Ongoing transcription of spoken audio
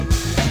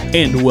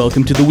And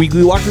welcome to the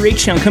Weekly Walk Through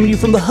H-Town, coming to you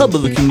from the hub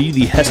of the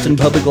community, the Heston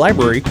Public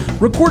Library,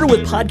 recorded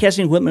with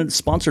podcasting equipment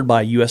sponsored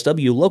by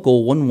USW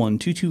Local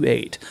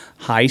 11228.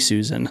 Hi,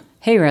 Susan.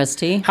 Hey,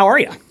 Rusty. How are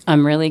you?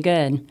 I'm really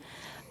good.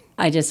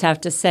 I just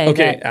have to say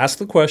Okay, ask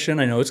the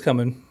question. I know it's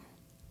coming.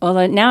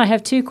 Well, now I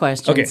have two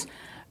questions. Okay.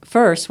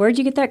 First, where'd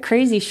you get that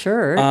crazy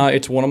shirt?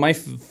 It's one of my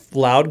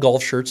loud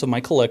golf shirts of my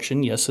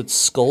collection. Yes, it's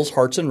Skulls,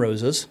 Hearts, and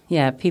Roses.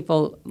 Yeah,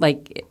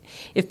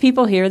 if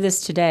people hear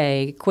this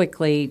today,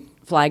 quickly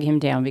flag him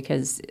down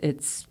because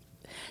it's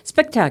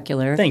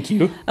spectacular. Thank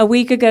you. A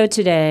week ago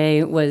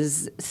today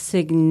was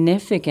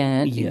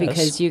significant Yes.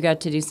 because you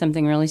got to do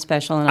something really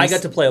special. And I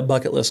got to play a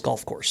bucket list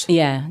golf course.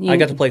 Yeah. I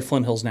got to play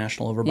Flint Hills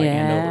National over by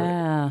Andover.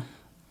 Yeah.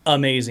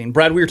 Amazing.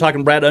 Brad, we were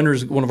talking, Brad Unruh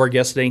is one of our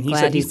guests today, and he Glad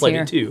said he's played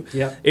here. it too.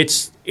 Yeah.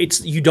 It's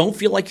you don't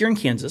feel like you're in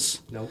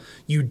Kansas. No.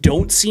 You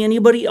don't see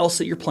anybody else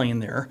that you're playing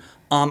there.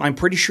 I'm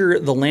pretty sure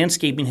the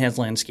landscaping has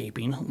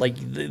landscaping. Like,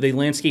 they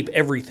landscape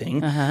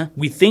everything. Uh-huh.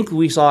 We think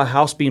we saw a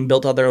house being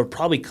built out there that would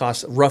probably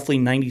cost roughly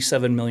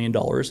 $97 million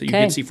that you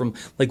Okay. could see from,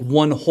 like,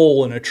 one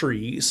hole in a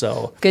tree.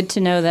 So Good to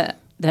know that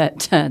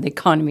the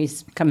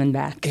economy's coming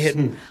back.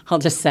 I'll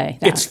just say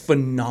that. it's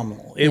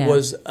phenomenal. It Yeah.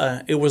 was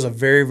a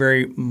very,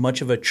 very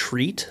much of a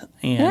treat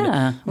and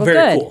Yeah. Well, very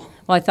good. cool.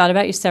 Well, I thought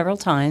about you several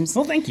times.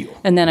 Well, thank you.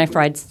 And then I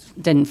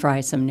didn't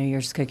fry some New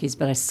Year's cookies,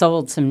 but I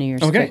sold some New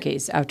Year's Okay.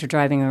 cookies after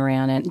driving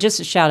around. And just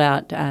a shout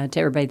out to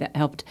everybody that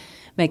helped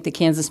make the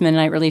Kansas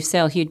Mennonite Relief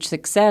Sale a huge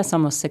success,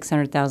 almost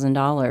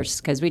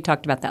 $600,000, because we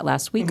talked about that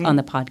last week on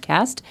the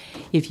podcast.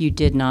 If you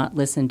did not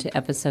listen to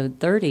episode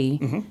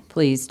 30,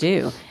 please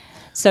do.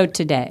 So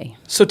today,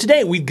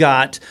 we've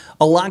got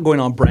a lot going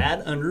on.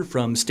 Brad Unruh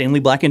from Stanley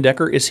Black and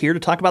Decker is here to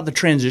talk about the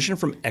transition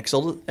from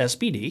XL to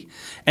SPD.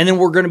 And then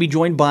we're going to be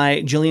joined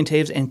by Jillian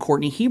Toews and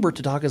Courtney Hiebert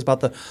to talk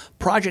about the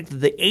project that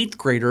the 8th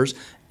graders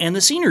and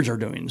the seniors are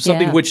doing,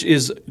 something Yeah. which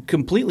is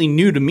completely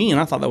new to me, and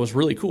I thought that was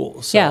really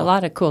cool. So, yeah, a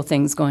lot of cool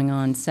things going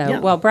on. So, Yeah.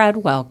 well, Brad,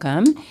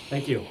 welcome.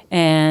 Thank you.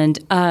 And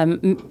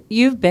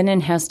you've been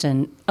in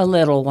Heston a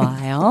little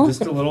while.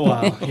 Just a little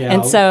while. Yeah.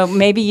 And so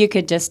maybe you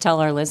could just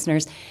tell our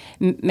listeners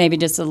maybe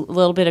just a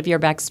little bit of your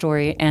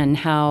backstory and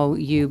how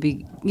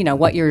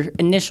what your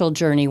initial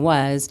journey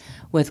was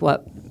with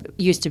what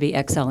used to be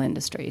XL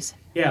Industries.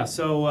 Yeah.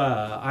 So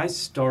I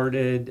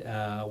started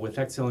with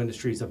XL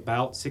Industries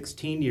about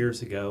 16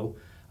 years ago.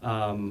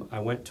 I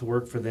went to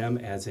work for them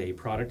as a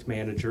product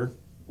manager.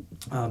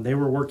 They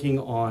were working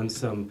on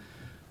some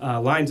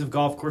lines of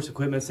golf course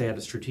equipment. They had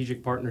a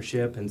strategic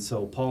partnership, and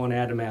so Paul and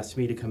Adam asked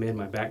me to come in.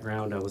 My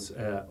background, I was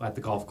at the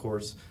golf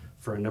course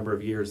for a number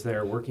of years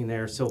there, working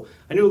there. So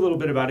I knew a little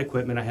bit about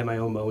equipment. I had my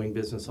own mowing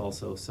business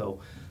also. So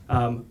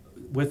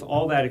with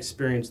all that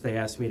experience, they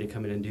asked me to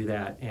come in and do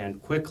that. And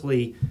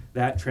quickly,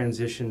 that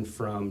transitioned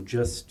from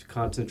just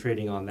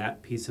concentrating on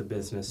that piece of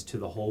business to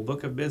the whole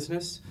book of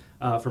business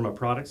from a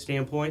product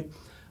standpoint.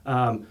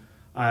 The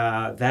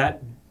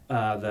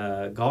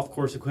golf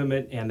course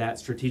equipment and that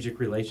strategic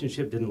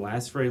relationship didn't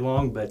last very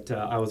long, but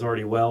I was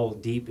already well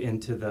deep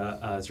into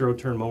the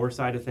zero-turn mower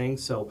side of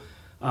things. So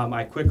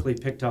I quickly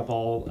picked up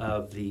all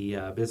of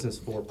the business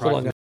for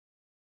product.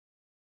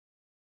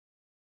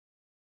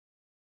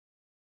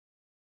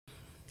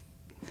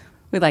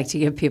 We like to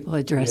give people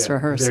a dress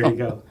rehearsal. There you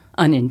go.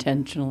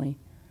 Unintentionally.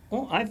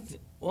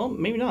 Well,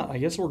 maybe not. I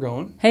guess we're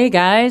going. Hey,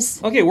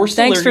 guys. Okay, we're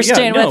still Thanks there. for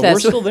staying with us. We're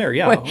still there.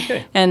 Yeah,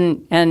 okay.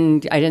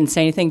 And I didn't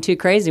say anything too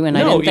crazy when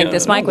I didn't think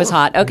this mic was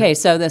hot. Okay,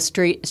 so the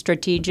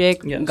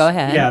strategic, Yes. go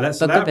ahead. Yeah, book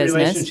that of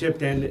business.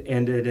 relationship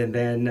ended, and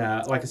then,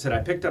 like I said, I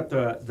picked up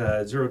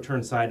the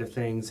zero-turn side of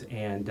things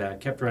and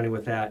kept running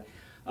with that.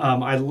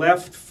 I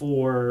left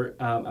for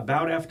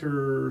about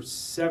after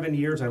 7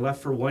 years. I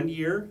left for 1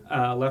 year,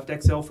 left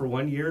XL for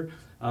 1 year.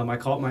 I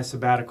call it my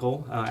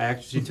sabbatical. I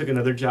actually took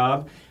another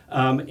job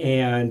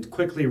and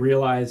quickly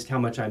realized how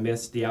much I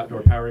missed the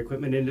outdoor power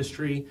equipment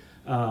industry.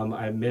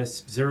 I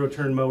missed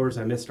zero-turn mowers.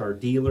 I missed our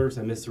dealers.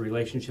 I missed the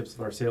relationships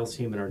with our sales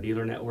team and our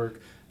dealer network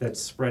that's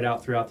spread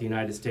out throughout the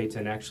United States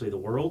and actually the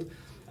world.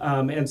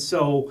 And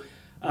so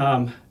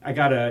I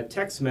got a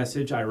text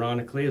message,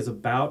 ironically, it was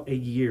about a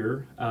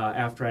year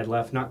after I'd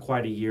left, not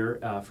quite a year,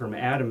 from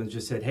Adam, and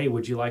just said, hey,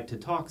 would you like to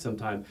talk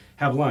sometime,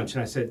 have lunch?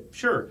 And I said,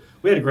 sure.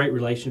 We had a great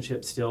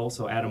relationship still,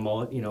 so Adam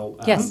Mullet,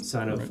 Yes.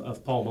 son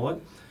of Paul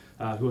Mullet,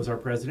 who was our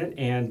president,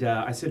 and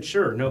I said,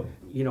 sure, no,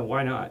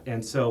 why not?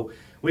 And so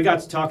we got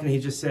to talking, and he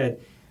just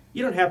said,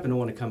 you don't happen to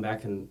want to come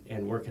back and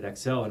work at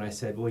XL? And I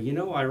said, well,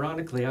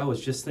 ironically, I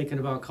was just thinking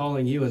about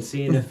calling you and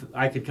seeing if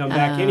I could come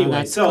back anyway.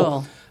 That's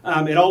So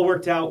cool. it all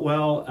worked out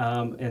well.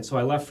 And so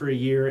I left for a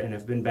year and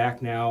have been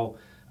back now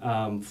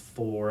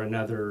for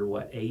another,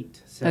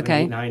 8,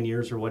 9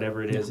 years or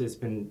whatever it is. It's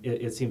been,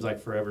 it seems like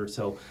forever.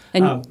 So,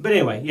 but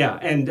anyway, yeah.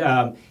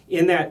 And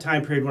in that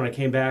time period when I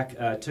came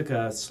back, took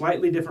a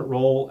slightly different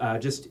role,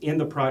 just in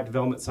the product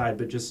development side,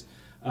 but just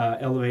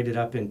elevated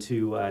up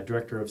into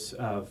director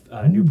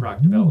of new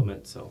product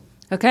development. So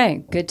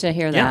Okay, good to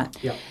hear that.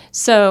 Yeah.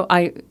 So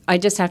I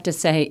just have to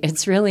say,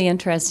 it's really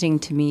interesting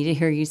to me to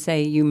hear you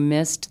say you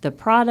missed the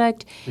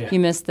product, you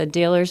missed the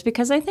dealers,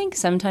 because I think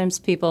sometimes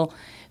people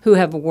who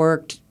have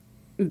worked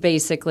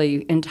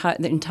basically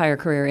the entire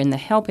career in the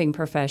helping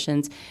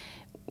professions,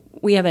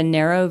 we have a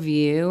narrow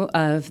view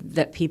of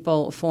that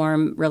people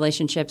form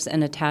relationships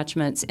and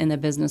attachments in the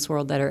business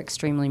world that are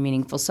extremely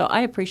meaningful. So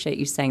I appreciate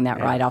you saying that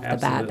right off the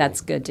bat.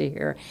 That's good to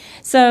hear.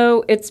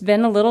 So it's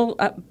been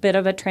a bit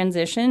of a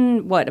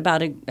transition,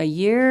 about a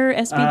year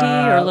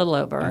SBD or a little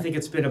over? I think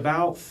it's been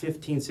about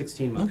 15,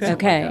 16 months.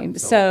 Okay. Like that,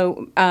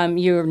 so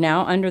you're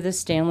now under the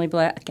Stanley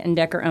Black and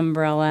Decker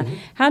umbrella.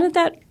 How did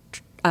that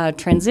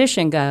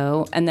transition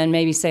go, and then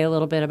maybe say a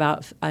little bit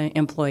about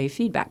employee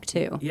feedback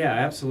too. Yeah,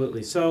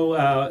 absolutely. So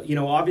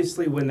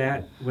obviously when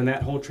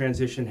that whole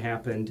transition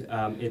happened,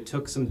 it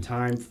took some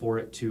time for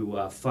it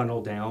to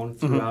funnel down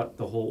throughout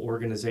the whole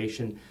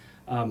organization.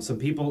 Some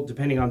people,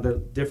 depending on the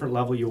different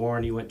level you are,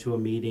 and you went to a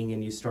meeting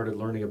and you started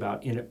learning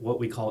about what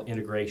we call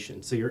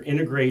integration. So you're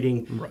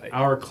integrating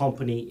our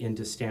company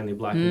into Stanley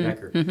Black and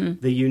Decker.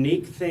 The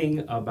unique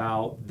thing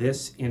about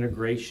this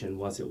integration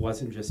was it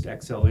wasn't just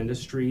XL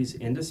Industries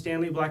into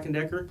Stanley Black and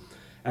Decker.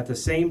 At the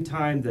same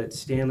time that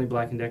Stanley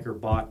Black and Decker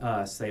bought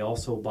us, they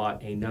also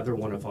bought another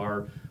one of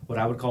our, what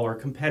I would call our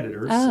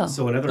competitors. Oh.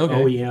 So another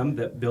OEM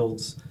that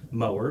builds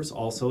mowers,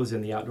 also is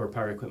in the outdoor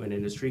power equipment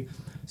industry.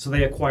 So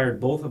they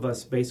acquired both of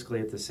us basically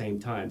at the same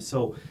time.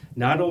 So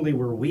not only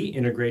were we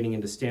integrating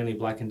into Stanley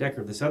Black and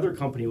Decker, this other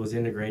company was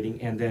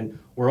integrating, and then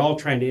we're all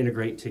trying to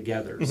integrate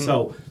together.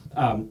 So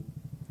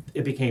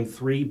it became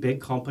three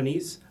big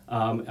companies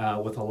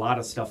with a lot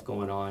of stuff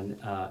going on,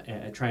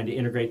 trying to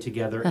integrate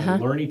together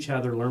and learn each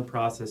other, learn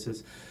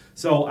processes.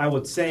 So I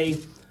would say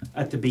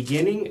at the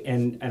beginning,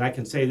 and I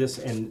can say this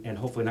and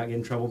hopefully not get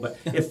in trouble, but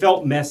it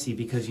felt messy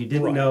because you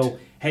didn't know,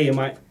 hey, am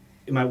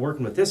I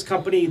working with this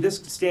company, this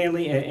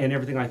Stanley, and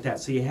everything like that.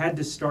 So you had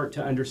to start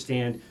to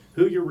understand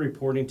who you're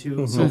reporting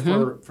to. So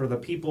for the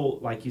people,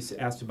 like you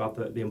asked about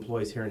the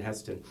employees here in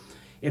Heston,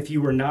 if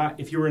you were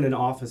in an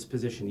office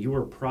position, you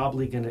were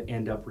probably going to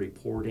end up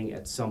reporting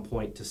at some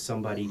point to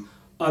somebody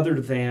other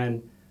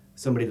than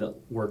somebody that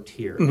worked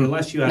here,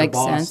 unless you had Makes a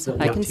boss sense. that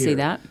worked I can here. see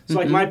that. So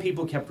like my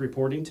people kept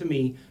reporting to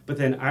me, but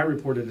then I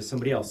reported to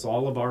somebody else. So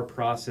all of our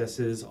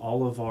processes,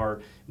 all of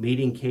our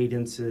meeting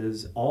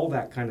cadences, all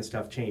that kind of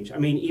stuff changed. I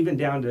mean, even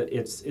down to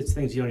it's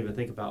things you don't even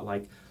think about,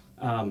 like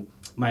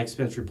my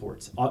expense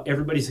reports,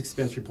 everybody's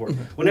expense report.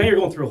 Well, now you're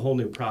going through a whole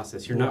new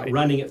process. You're not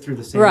running it through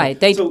the same. Right.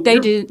 They so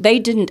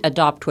didn't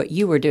adopt what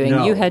you were doing.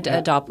 No, you had to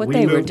adopt what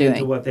they were We moved doing.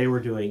 into what they were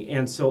doing.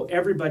 And so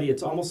everybody,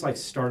 it's almost like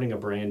starting a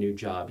brand new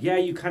job. Yeah,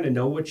 you kind of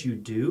know what you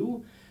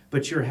do,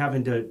 but you're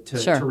having to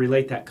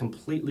relate that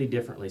completely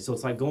differently. So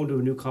it's like going to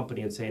a new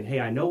company and saying, hey,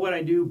 I know what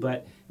I do,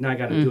 but now I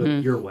got to do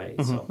it your way.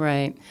 So.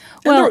 Right.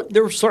 Well,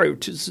 there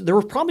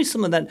were probably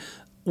some of that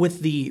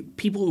with the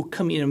people who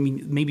come in. I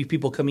mean, maybe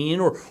people coming in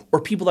or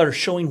people that are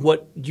showing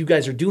what you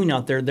guys are doing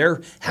out there. They're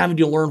having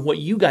to learn what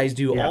you guys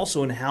do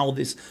also and how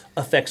this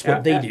affects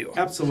what they do.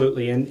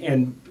 Absolutely.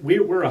 And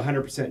we're a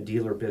 100%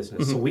 dealer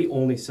business. So we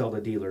only sell to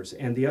dealers.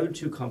 And the other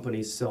two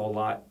companies sell a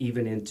lot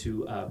even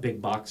into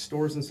big box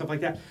stores and stuff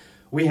like that.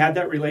 We had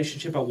that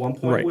relationship at one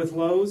point with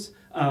Lowe's,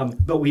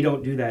 but we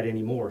don't do that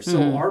anymore.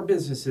 So our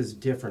business is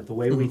different, the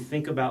way we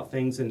think about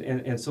things.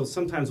 And so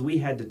sometimes we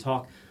had to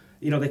talk.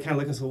 They kind of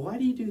look at us, well, why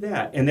do you do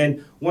that? And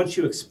then once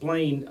you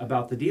explain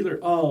about the dealer,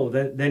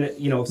 then it,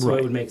 so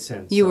it would make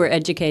sense. You were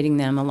educating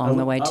them along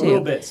the way, too.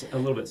 A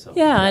little bit so.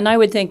 Yeah, and I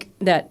would think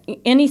that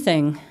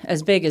anything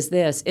as big as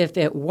this, if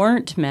it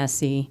weren't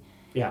messy,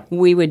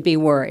 we would be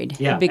worried.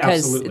 Yeah,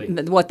 because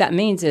absolutely. What that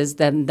means is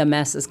the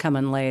mess is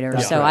coming later.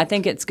 That's so right. I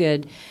think it's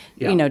good,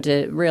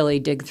 to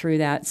really dig through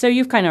that. So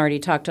you've kind of already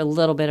talked a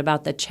little bit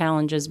about the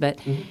challenges, but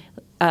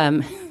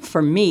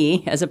for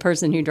me, as a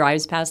person who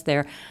drives past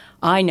there,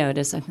 I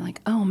notice, I'm like,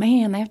 oh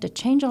man, they have to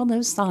change all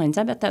those signs.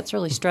 I bet that's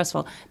really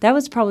stressful. That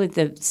was probably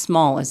the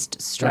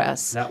smallest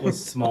stress. That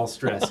was small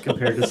stress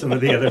compared to some of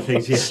the other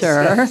things. Yes,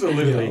 Sure.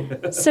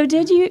 Absolutely. So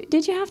did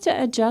you have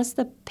to adjust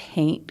the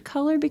paint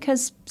color?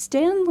 Because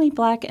Stanley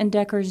Black and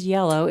Decker's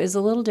yellow is a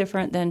little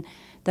different than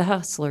the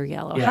Hustler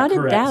yellow. Yeah, How did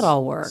correct. that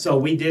all work? So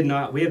we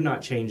have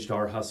not changed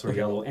our Hustler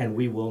yellow, and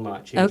we will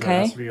not change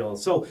our Hustler yellow.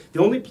 So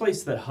the only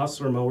place that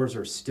Hustler mowers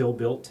are still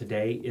built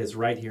today is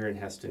right here in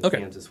Heston,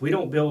 Kansas. We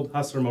don't build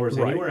Hustler mowers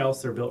anywhere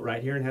else. They're built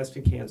right here in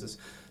Heston, Kansas.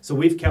 So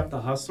we've kept the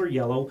Hustler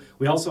yellow.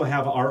 We also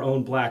have our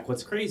own black.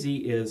 What's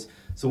crazy is,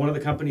 so one of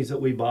the companies that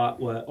we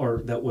bought,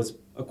 or that was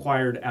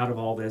acquired out of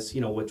all this,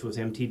 which was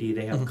MTD,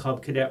 they have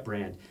Cub Cadet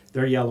brand.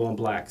 They're yellow and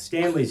black.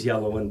 Stanley's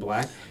yellow and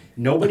black.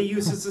 Nobody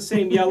uses the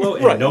same yellow,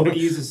 and nobody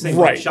uses the same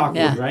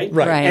shockwood, right?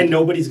 Right. And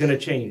nobody's going to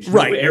change.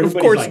 Right. Everybody's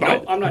of course like, not.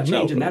 nope, I'm not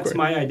changing. That's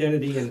my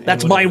identity. And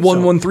that's whatever. my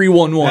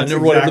 11311 That's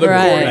or whatever the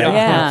exactly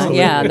right. code.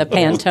 Yeah, the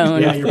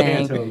Pantone your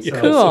thing. Pantone.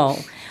 So,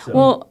 Cool. So,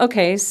 Well,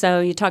 okay, so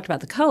you talked about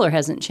the color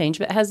hasn't changed,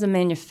 but has the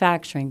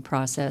manufacturing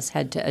process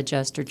had to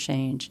adjust or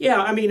change?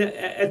 yeah, I mean,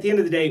 at the end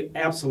of the day,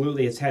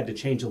 absolutely, it's had to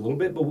change a little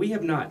bit, but we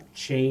have not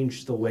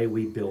changed the way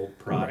we build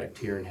product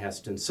here in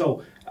Heston.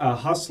 So,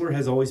 Hustler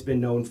has always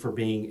been known for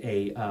being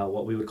a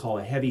what we would call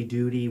a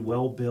heavy-duty,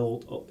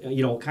 well-built,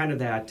 kind of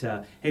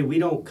that. Hey, we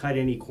don't cut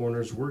any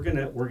corners. We're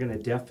gonna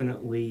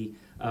definitely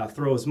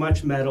throw as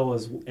much metal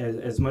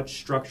as much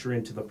structure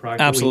into the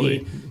product Absolutely.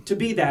 that we need to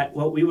be that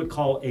what we would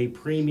call a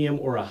premium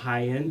or a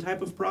high-end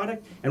type of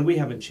product, and we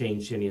haven't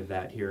changed any of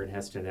that here in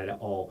Heston at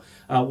all.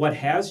 What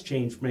has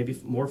changed, maybe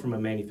more from a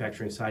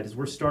manufacturing side, is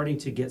we're starting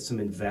to get some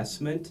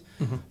investment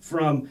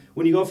from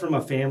when you go from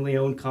a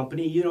family-owned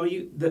company.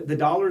 The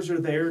dollars are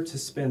there to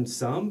spend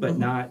some, but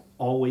not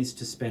always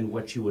to spend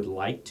what you would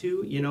like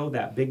to.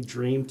 That big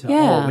dream to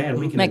Yeah, oh man,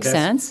 we can makes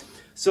invest. sense.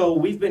 So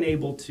we've been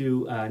able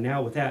to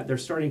now with that, they're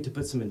starting to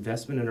put some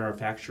investment into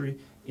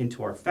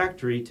our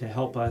factory to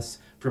help us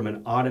from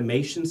an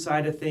automation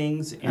side of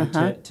things and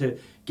to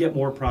get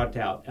more product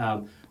out.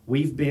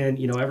 We've been,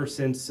 ever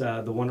since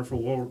the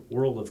wonderful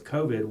world of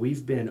COVID,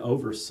 we've been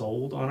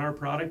oversold on our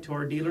product to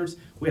our dealers.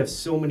 We have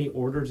so many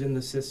orders in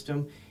the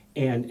system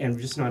and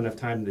just not enough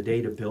time in the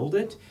day to build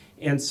it.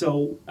 And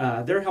so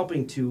they're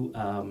helping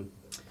to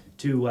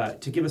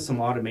give us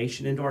some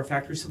automation into our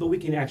factory so that we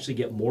can actually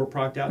get more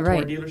product out to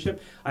our dealership.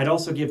 I'd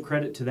also give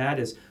credit to that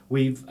as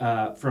we've,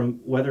 from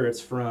whether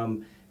it's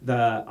from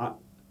the,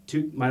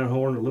 toot my own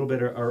horn a little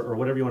bit or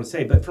whatever you want to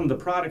say, but from the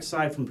product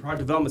side, from the product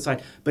development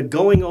side, but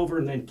going over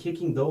and then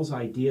kicking those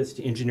ideas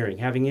to engineering,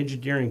 having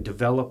engineering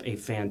develop a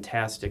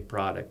fantastic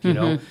product,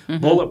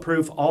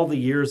 bulletproof, all the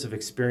years of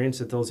experience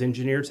that those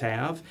engineers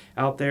have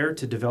out there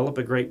to develop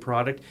a great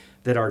product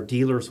that our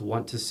dealers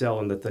want to sell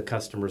and that the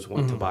customers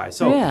want to buy.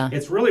 So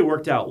it's really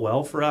worked out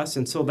well for us,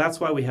 and so that's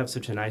why we have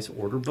such a nice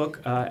order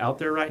book out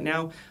there right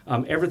now.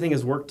 Everything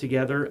has worked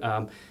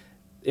together.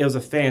 It was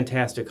a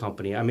fantastic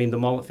company. I mean, the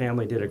Mullet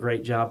family did a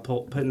great job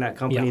putting that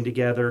company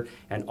together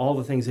and all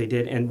the things they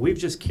did. And we've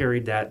just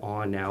carried that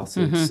on now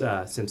since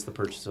the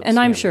purchase of And Stanley.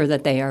 I'm sure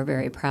that they are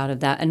very proud of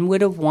that and would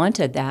have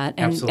wanted that.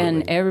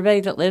 And everybody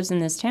that lives in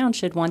this town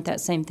should want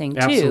that same thing, too.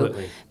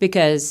 Absolutely.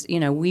 Because,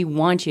 we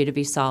want you to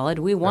be solid.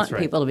 We want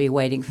people to be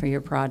waiting for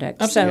your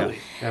product. Absolutely.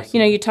 So,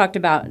 you talked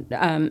about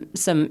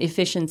some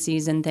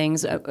efficiencies and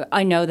things.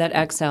 I know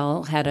that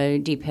XL had a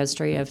deep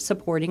history of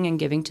supporting and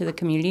giving to the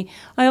community.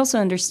 I also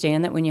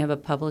understand that when you have a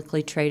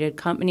publicly traded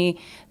company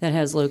that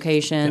has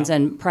locations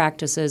and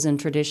practices and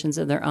traditions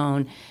of their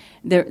own,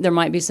 there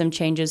might be some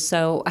changes.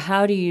 So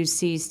how do you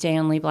see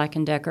Stanley Black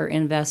and Decker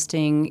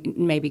investing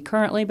maybe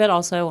currently, but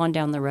also on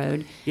down the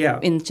road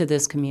into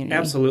this community?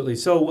 Absolutely.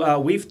 So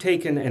we've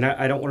taken, and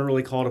I don't want to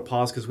really call it a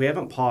pause because we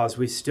haven't paused.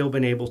 We've still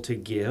been able to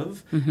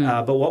give.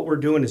 But what we're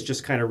doing is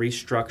just kind of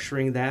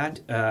restructuring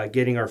that,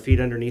 getting our feet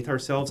underneath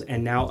ourselves,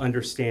 and now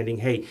understanding,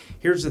 hey,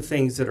 here's the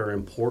things that are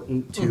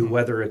important to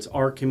whether it's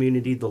our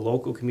community, the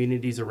local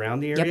communities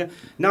around the area.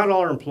 Not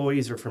all our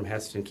employees are from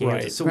Heston,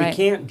 Kansas. So we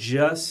can't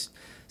just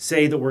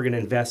say that we're going to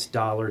invest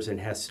dollars in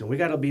Heston. We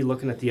got to be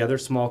looking at the other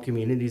small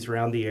communities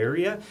around the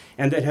area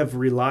and that have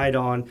relied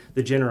on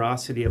the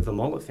generosity of the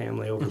Mullet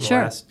family over the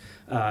last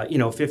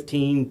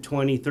 15,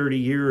 20, 30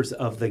 years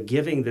of the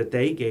giving that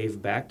they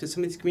gave back to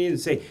some of these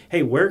communities and say,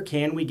 hey, where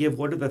can we give?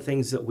 What are the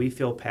things that we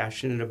feel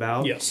passionate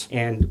about? Yes.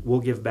 And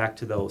we'll give back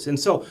to those. And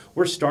so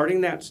we're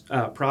starting that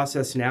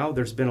process now.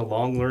 There's been a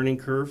long learning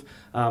curve.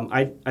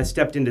 I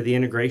stepped into the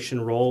integration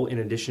role in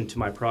addition to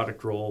my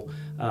product role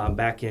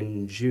back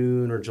in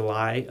June or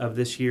July of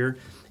this year.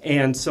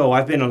 And so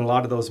I've been on a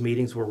lot of those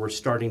meetings where we're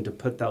starting to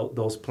put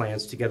those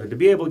plans together to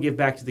be able to give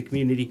back to the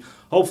community,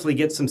 hopefully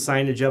get some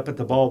signage up at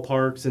the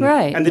ballparks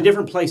and the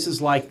different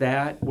places like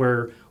that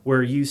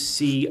where you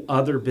see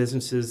other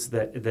businesses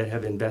that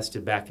have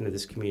invested back into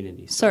this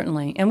community. So.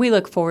 Certainly. And we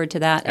look forward to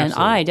that.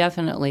 Absolutely. And I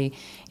definitely,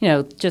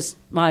 just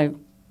my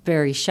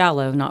very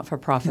shallow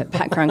not-for-profit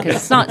background because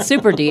it's not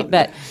super deep,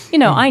 but,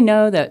 I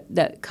know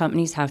that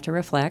companies have to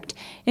reflect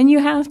and you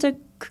have to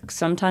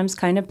sometimes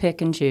kind of pick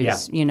and choose.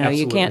 Absolutely.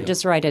 You can't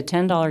just write a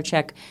 $10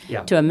 check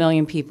to 1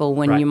 million people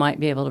when you might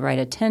be able to write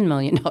a $10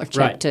 million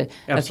check to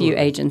a few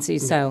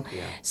agencies.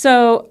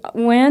 So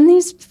when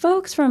these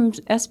folks from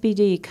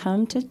SBD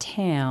come to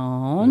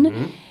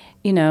town,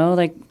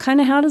 kind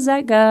of how does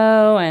that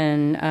go?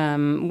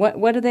 And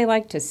what do they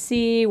like to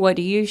see? What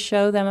do you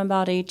show them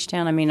about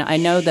H-Town? I mean, I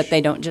know that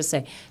they don't just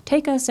say,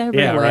 take us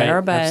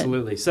everywhere, but...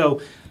 Absolutely. So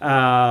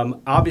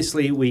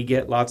obviously we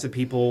get lots of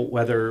people,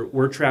 whether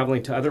we're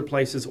traveling to other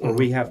places or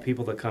we have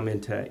people that come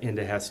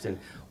into Heston.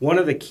 One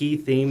of the key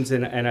themes,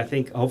 and I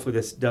think hopefully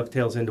this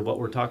dovetails into what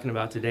we're talking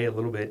about today a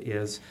little bit,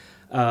 is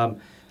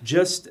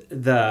just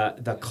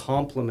the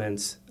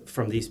compliments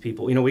from these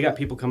people. We got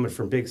people coming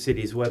from big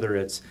cities, whether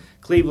it's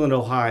Cleveland,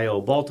 Ohio,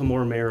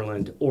 Baltimore,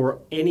 Maryland, or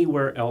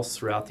anywhere else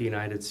throughout the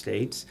United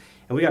States.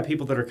 And we got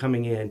people that are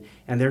coming in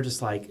and they're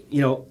just like,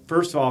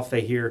 first off,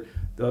 they hear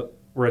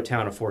we're a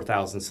town of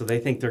 4,000, so they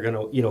think they're going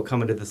to,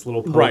 come into this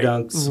little Right.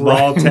 podunk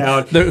small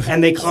town,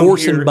 and they come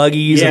horse here, and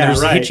buggies, and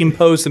there's hitching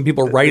posts, and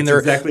people riding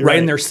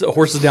their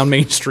horses down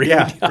Main Street.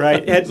 Yeah,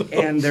 right.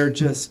 And they're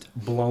just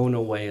blown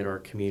away at our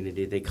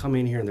community. They come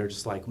in here and they're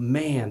just like,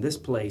 man, this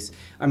place.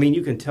 I mean,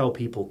 you can tell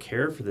people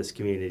care for this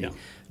community. Yeah.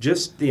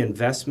 Just the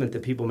investment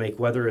that people make,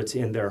 whether it's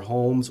in their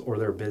homes or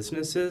their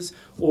businesses,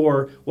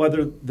 or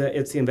whether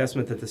it's the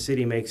investment that the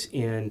city makes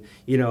in,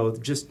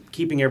 just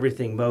keeping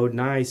everything mowed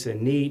nice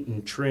and neat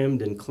and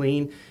trimmed and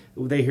clean.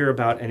 They hear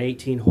about an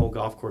 18-hole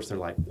golf course. They're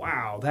like,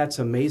 wow, that's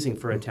amazing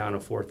for a town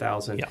of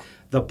 4,000. Yeah.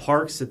 The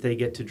parks that they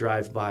get to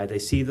drive by, they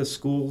see the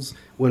schools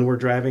when we're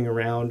driving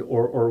around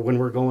or when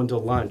we're going to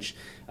lunch.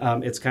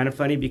 It's kind of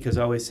funny because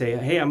I always say,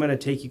 hey, I'm going to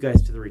take you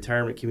guys to the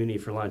retirement community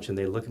for lunch. And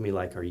they look at me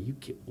like, are you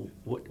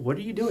what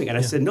are you doing? And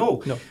I said,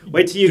 no,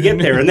 wait till you get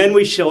there. And then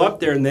we show up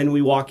there, and then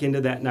we walk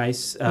into that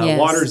nice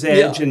water's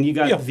edge, and you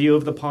got the view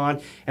of the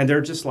pond. And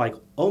they're just like,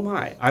 oh,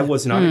 my, I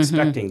was not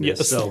expecting this.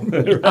 Yes. So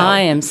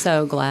I am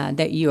so glad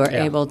that you are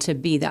able to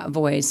be that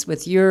voice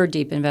with your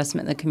deep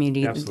investment in the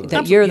community,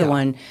 that you're the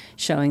one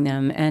showing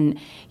them. And,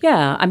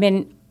 I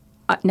mean,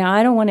 now,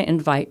 I don't want to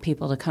invite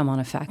people to come on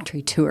a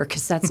factory tour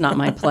because that's not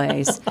my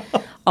place.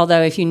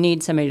 Although if you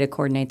need somebody to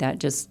coordinate that,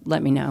 just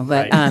let me know.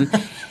 But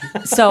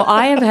so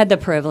I have had the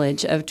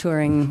privilege of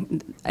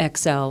touring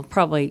XL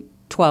probably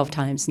 12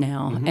 times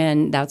now,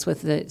 and that's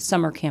with the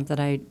summer camp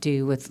that I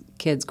do with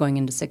kids going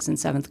into 6th and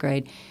 7th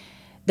grade.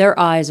 Their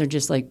eyes are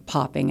just like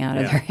popping out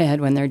of their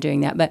head when they're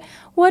doing that. But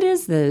what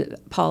is the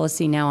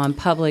policy now on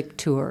public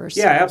tours?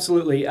 Yeah,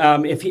 absolutely.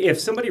 If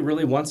somebody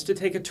really wants to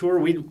take a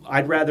tour,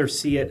 I'd rather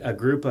see it a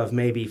group of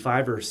maybe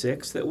 5 or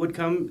 6 that would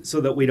come, so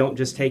that we don't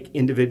just take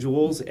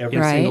individuals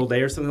every single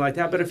day or something like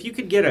that. But if you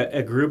could get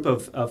a group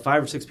of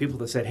 5 or 6 people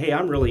that said, hey,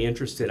 I'm really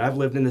interested. I've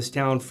lived in this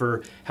town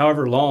for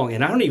however long,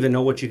 and I don't even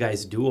know what you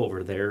guys do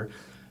over there.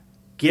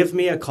 Give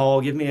me a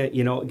call. Give me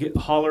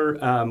holler.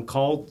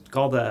 Call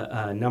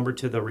the number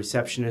to the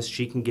receptionist.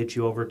 She can get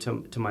you over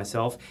to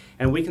myself,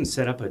 and we can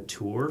set up a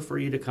tour for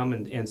you to come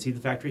and see the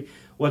factory.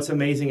 What's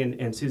amazing,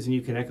 and Susan,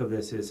 you can echo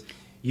this, is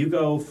you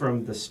go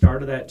from the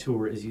start of that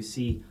tour as you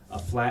see a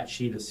flat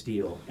sheet of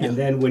steel, and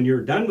then when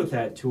you're done with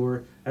that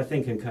tour, that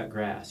thing can cut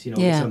grass.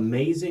 It's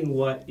amazing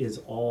what is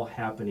all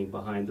happening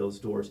behind those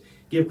doors.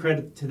 Give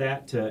credit to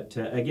that,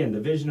 to again, the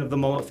vision of the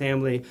Mullet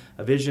family,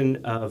 a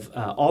vision of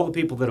all the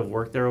people that have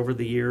worked there over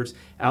the years,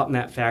 out in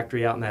that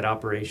factory, out in that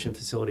operation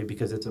facility,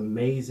 because it's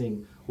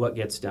amazing what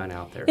gets done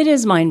out there. It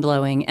is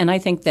mind-blowing, and I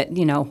think that,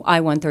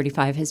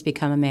 I-135 has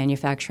become a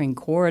manufacturing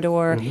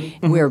corridor.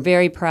 We're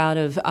very proud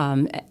of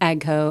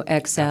AGCO,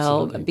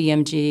 XL,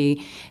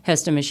 BMG,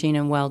 Hesta Machine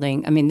and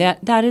Welding. I mean,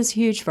 that is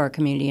huge for our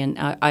community, and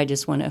I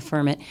just want to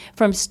affirm it.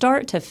 From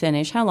start to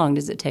finish, how long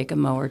does it take a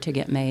mower to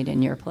get made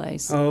in your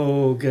place?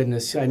 Oh,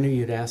 goodness. I knew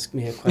you'd ask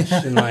me a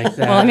question like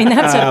that. Well, I mean,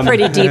 that's a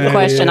pretty deep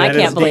question. I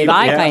can't believe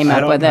I came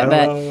up with it.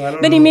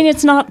 But I mean,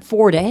 it's not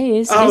 4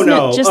 days. Isn't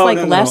it just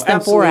less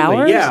than 4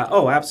 hours? Yeah.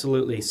 Oh,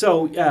 absolutely.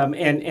 So,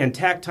 and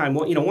tack time,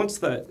 well,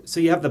 so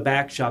you have the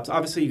back shops.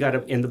 Obviously,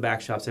 in the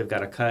back shops, they've got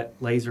to cut,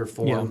 laser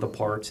form the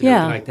parts and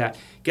everything like that.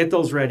 Get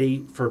those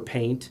ready for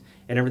paint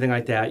and everything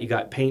like that. You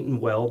got paint and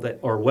weld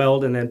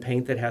and then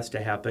paint that has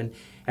to happen.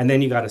 And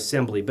then you got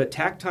assembly. But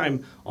tack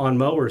time on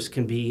mowers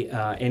can be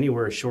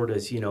anywhere as short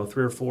as 3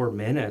 or 4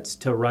 minutes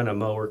to run a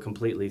mower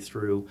completely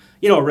through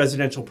a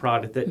residential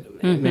product that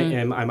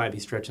and I might be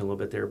stretching a little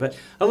bit there, but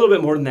a little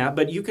bit more than that.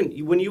 But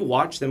when you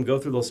watch them go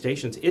through those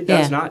stations, it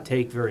does not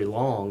take very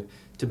long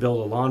to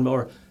build a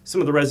lawnmower. Some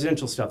of the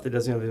residential stuff that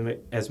doesn't have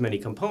as many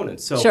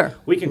components, so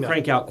we can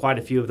crank out quite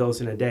a few of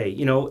those in a day.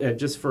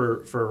 Just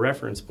for a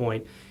reference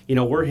point,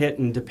 we're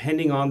hitting,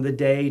 depending on the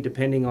day,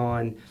 depending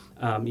on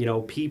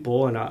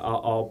people, and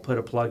I'll put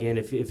a plug in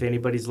if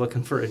anybody's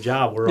looking for a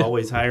job. We're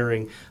always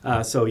hiring,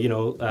 so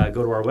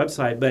go to our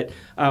website. But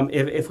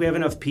if we have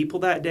enough people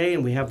that day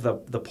and we have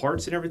the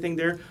parts and everything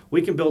there,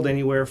 we can build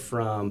anywhere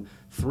from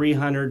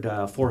 300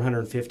 to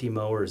 450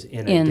 mowers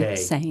in a day.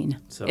 Insane.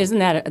 So, isn't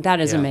that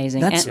is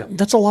amazing.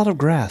 That's a lot of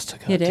grass to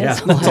cut. It is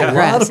a lot of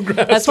grass.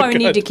 That's why we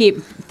need to keep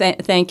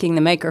thanking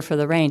the maker for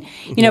the rain.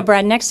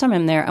 Brad, next time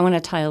I'm there, I want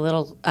to tie a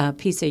little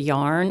piece of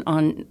yarn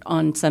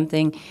on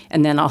something,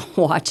 and then I'll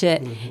watch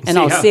it, and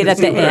I'll see it at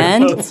the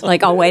end.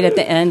 Like, I'll wait at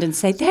the end and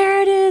say,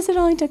 there it is. It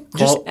only took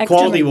just extra.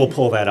 Quality will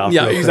pull that off.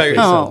 Yeah, exactly.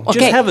 Oh, okay.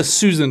 Just have a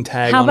Susan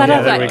tag. How on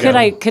about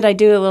it. Could I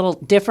do a little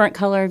different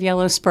color of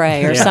yellow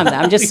spray or something?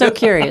 I'm just so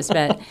curious.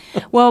 But,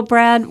 well,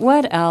 Brad,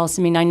 what else?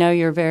 I mean, I know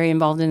you're very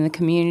involved in the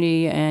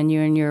community, and you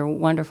and your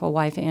wonderful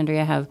wife,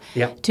 Andrea, have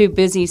 2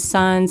 busy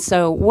sons.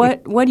 So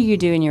what do you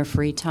do in your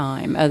free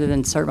time other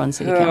than serve on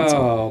city council?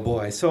 Oh,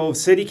 boy. So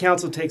city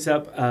council takes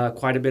up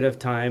quite a bit of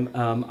time.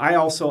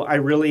 I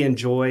really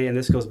enjoy, and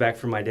this goes back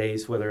from my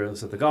days, whether it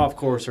was at the golf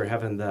course or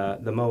having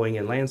the mowing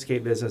and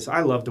landscape business.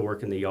 I love to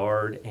work in the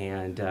yard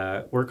and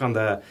work on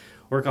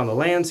the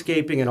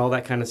landscaping and all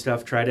that kind of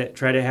stuff. Try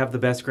to have the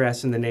best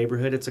grass in the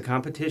neighborhood. It's a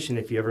competition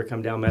if you ever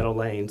come down Meadow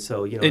Lane.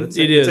 So it's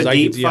a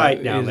deep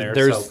fight down there.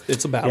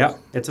 It's a battle. Yeah,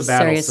 it's a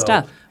battle. Serious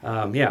stuff.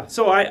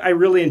 So I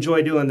really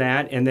enjoy doing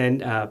that. And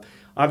then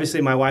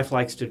obviously my wife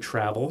likes to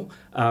travel,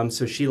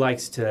 so she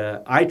likes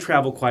to. I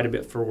travel quite a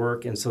bit for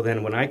work, and so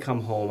then when I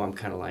come home, I'm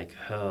kind of like,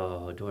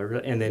 oh, do I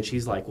really? And then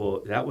she's like,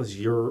 well, that was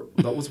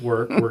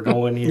work. We're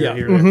going here,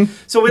 here.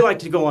 So we like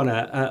to go on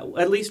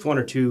at least 1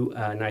 or 2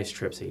 nice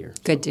trips a year.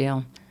 Good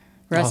deal.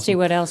 Rusty, Awesome.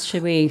 What else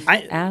should we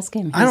ask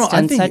him? I don't know.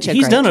 I think such a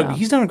he's great done job.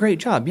 he's done a great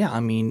job. Yeah, I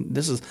mean,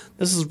 this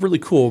is really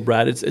cool,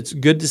 Brad. It's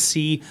good to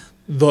see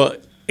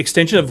the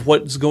extension of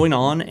what's going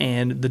on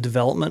and the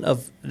development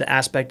of the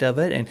aspect of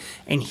it,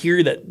 and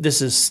hear that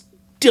this is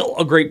still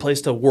a great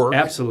place to work.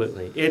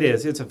 Absolutely, it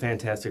is. It's a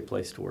fantastic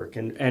place to work.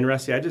 And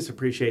Rusty, I just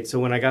appreciate. So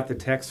when I got the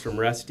text from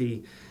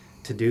Rusty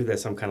to do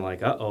this, I'm kind of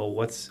like, uh-oh,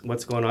 what's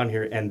going on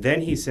here? And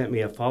then he sent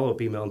me a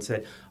follow-up email and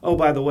said, oh,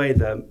 by the way,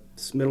 the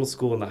middle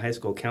school and the high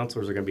school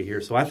counselors are going to be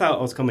here. So I thought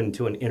I was coming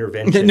to an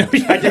intervention. No,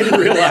 I didn't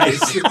realize.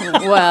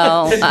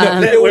 Well,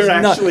 that we're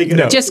actually going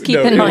to. just keep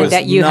in mind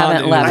that you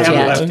haven't left I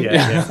yet. haven't left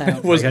yet. So, I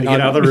got to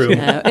get out of the room.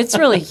 it's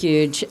really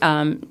huge.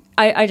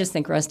 I just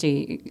think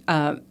Rusty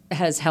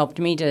has helped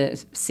me to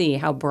see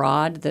how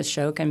broad the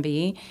show can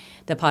be,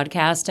 the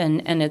podcast,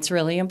 and it's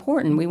really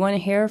important. We want to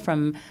hear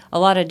from a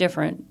lot of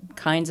different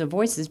kinds of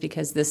voices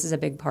because this is a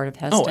big part of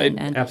Heston.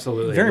 And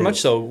absolutely. Very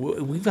much so.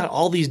 We've got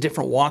all these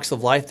different walks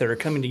of life that are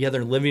coming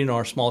together and living in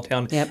our small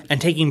town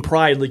and taking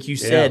pride, like you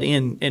said,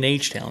 in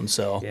H-Town.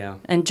 So yeah.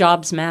 And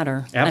jobs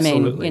matter.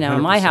 Absolutely. I mean,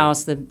 in my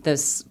house,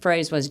 this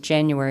phrase was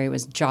January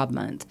was job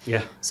month.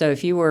 Yeah. So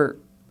if you were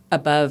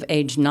above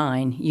age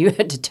 9, you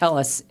had to tell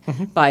us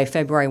by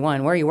February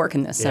 1, where are you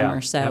working this summer?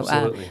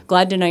 So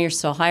glad to know you're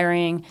still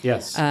hiring.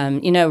 Yes.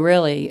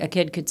 Really, a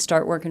kid could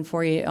start working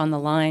for you on the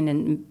line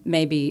and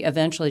maybe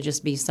eventually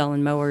just be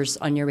selling mowers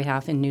on your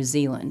behalf in New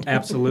Zealand.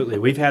 Absolutely.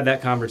 We've had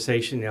that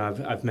conversation.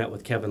 I've met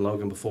with Kevin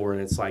Logan before,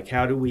 and it's like,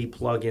 how do we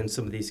plug in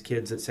some of these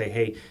kids that say,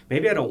 hey,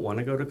 maybe I don't want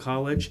to go to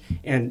college,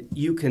 and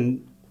you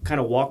can kind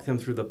of walk them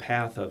through the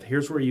path of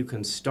here's where you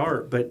can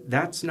start, but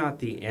that's not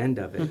the end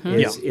of it.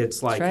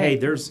 It's like, hey,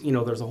 there's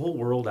a whole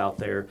world out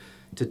there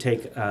to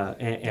take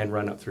and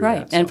run up through that.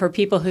 Right, and for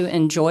people who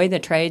enjoy the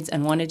trades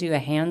and want to do a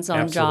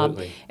hands-on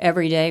job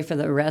every day for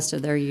the rest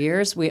of their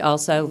years, we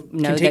also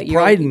know that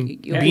you'll pride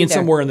in being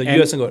somewhere in the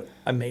U.S. and go,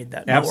 I made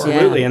that.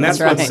 Absolutely, and that's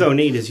what's so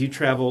neat is you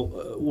travel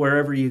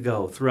wherever you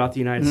go throughout the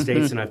United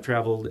States, and I've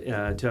traveled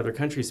to other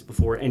countries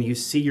before, and you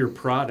see your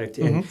product,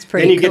 and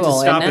then you get to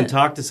stop and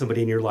talk to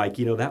somebody, and you're like,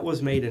 that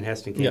was made in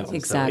Heston, Kansas.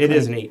 Exactly. So it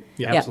is neat.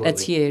 Yeah, Absolutely.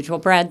 it's huge. Well,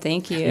 Brad,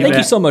 thank you. Thank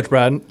you so much,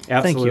 Brad.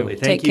 Absolutely.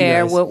 Take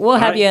care. Guys. We'll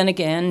have you in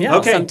again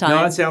sometime.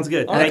 No, that sounds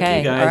good. Thank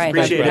you, guys. All right.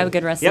 Appreciate it. Have a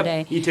good rest of the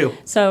day. You too.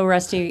 So,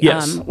 Rusty,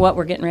 what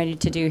we're getting ready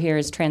to do here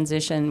is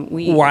transition.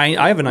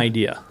 I have an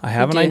idea. So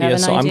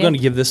I'm idea? going to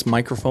give this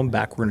microphone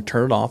back. We're going to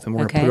turn it off, and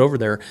we're going to put it over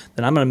there.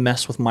 Then I'm going to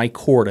mess with my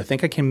cord. I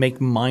think I can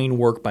make mine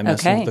work by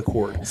messing with the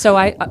cord. So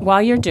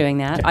while you're doing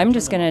that, I'm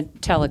just going to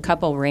tell a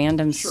couple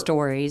random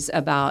stories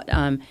about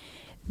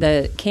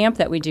the camp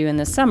that we do in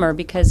the summer,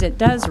 because it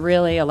does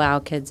really allow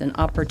kids an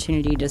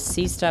opportunity to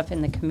see stuff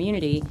in the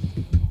community.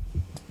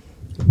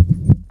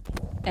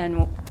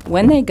 And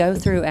when they go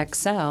through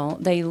Excel,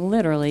 they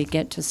literally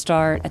get to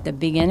start at the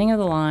beginning of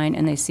the line,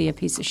 and they see a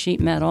piece of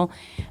sheet metal,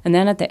 and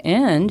then at the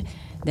end,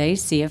 they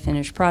see a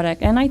finished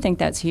product, and I think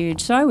that's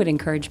huge. So I would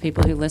encourage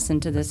people who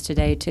listen to this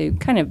today to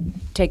kind of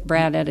take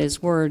Brad at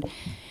his word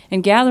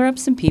and gather up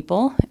some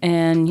people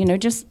and,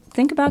 just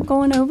think about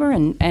going over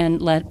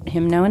and let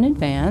him know in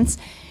advance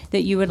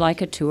that you would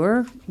like a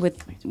tour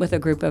with a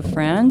group of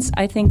friends.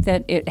 I think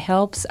that it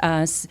helps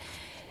us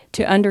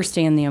to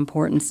understand the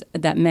importance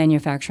that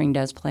manufacturing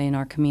does play in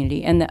our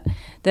community. And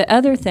the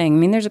other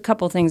thing, there's a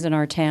couple things in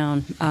our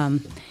town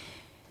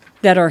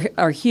that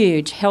are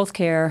huge,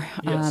 healthcare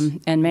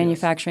and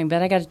manufacturing.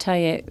 But I got to tell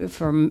you,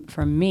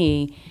 for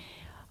me,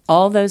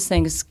 all those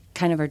things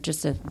kind of are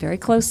just a very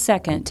close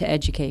second to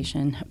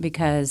education,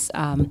 because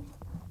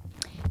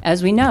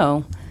as we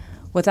know,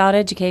 without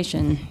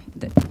education,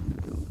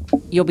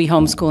 you'll be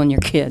homeschooling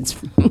your kids.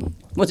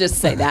 We'll just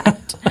say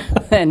that.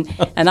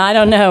 and I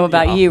don't know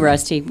about you,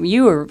 Rusty.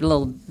 You were a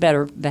little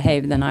better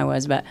behaved than I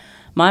was, but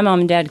my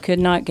mom and dad could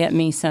not get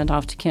me sent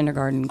off to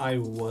kindergarten. I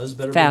was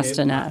better fast behaved.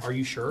 enough. Are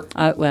you sure?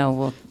 Well,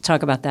 we'll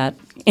talk about that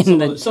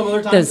in some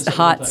other time, this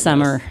hot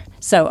summer. Yes.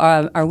 So,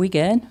 are we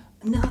good?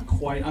 Not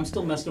quite. I'm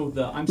still messing with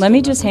the. Let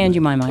me just hand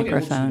you my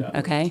microphone,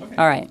 okay?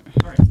 All right.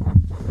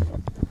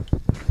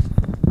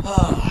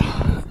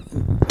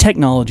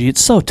 Technology,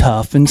 it's so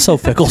tough and so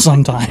fickle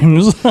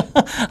sometimes.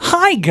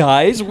 Hi,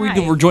 guys.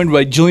 We're joined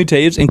by Jillian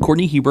Toews and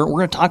Courtney Hiebert. We're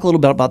going to talk a little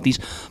bit about these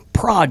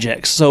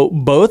projects. So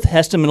both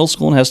Heston Middle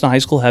School and Heston High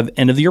School have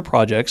end-of-the-year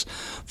projects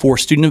for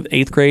students of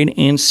 8th grade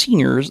and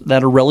seniors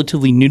that are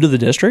relatively new to the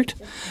district.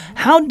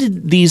 How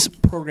did these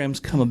programs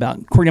come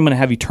about? Courtney, I'm going to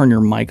have you turn your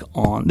mic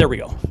on. There we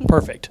go.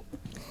 Perfect.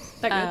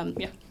 Yeah.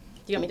 Do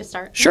you want me to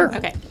start? Sure.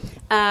 Okay.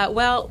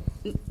 Well,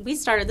 we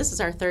started, this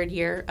is our third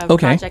year of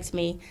Project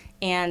Me,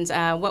 And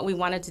what we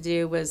wanted to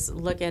do was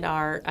look at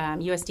our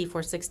USD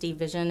 460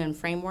 vision and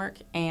framework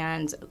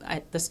and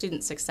the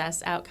student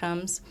success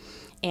outcomes,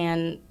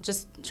 and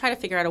just try to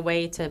figure out a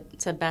way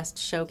to best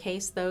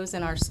showcase those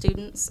in our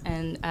students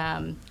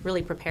and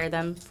really prepare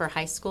them for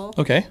high school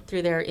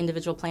through their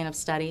individual plan of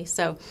study.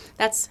 So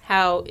that's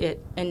how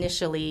it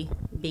initially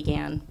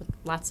began, with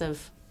lots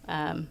of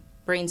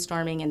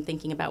brainstorming and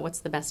thinking about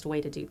what's the best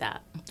way to do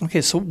that. Okay,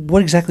 so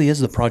what exactly is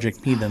the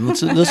Project Me then? Let's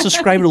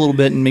describe it a little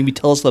bit and maybe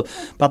tell us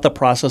about the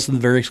process and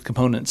the various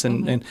components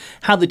and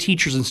how the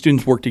teachers and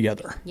students work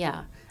together.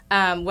 Yeah.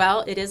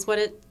 Well, it is what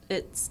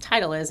its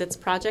title is. It's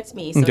Project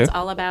Me, so it's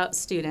all about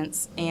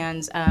students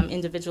and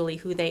individually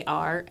who they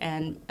are,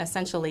 and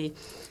essentially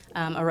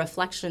a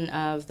reflection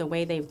of the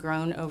way they've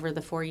grown over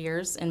the 4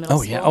 years in middle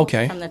school,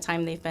 from the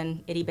time they've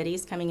been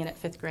itty-bitties coming in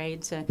at 5th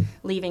grade to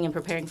leaving and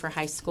preparing for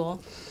high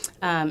school.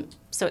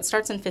 So it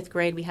starts in 5th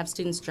grade. We have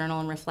students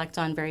journal and reflect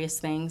on various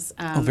things.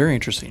 Very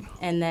interesting.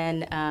 And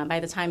then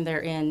by the time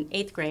they're in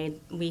 8th grade,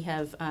 we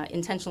have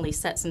intentionally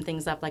set some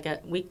things up, like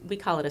we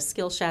call it a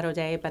skill shadow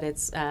day, but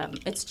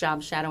it's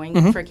job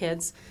shadowing for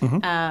kids.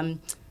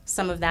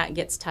 Some of that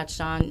gets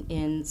touched on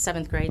in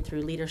 7th grade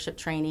through leadership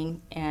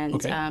training and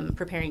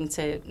preparing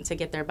to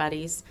get their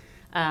buddies.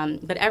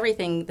 But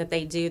everything that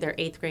they do their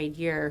 8th grade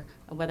year,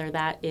 whether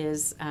that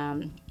is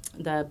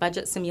the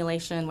budget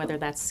simulation, whether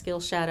that's skill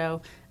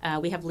shadow,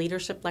 we have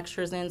leadership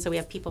lectures in, so we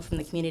have people from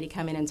the community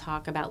come in and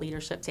talk about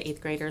leadership to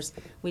 8th graders.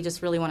 We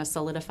just really want to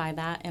solidify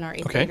that in our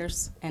 8th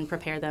graders and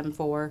prepare them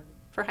for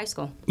high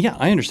school. Yeah,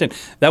 I understand.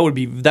 That would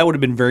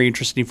have been very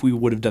interesting if we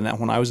would have done that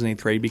when I was in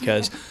 8th grade,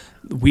 because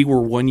we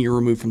were 1 year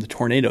removed from the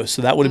tornado.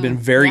 So that would have been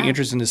very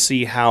interesting to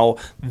see how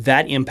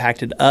that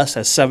impacted us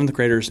as 7th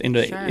graders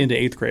into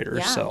 8th graders.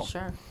 Yeah, so.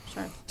 Sure.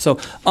 So,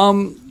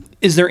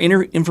 is there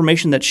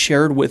information that's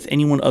shared with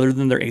anyone other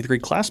than their 8th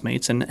grade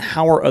classmates, and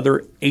how are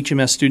other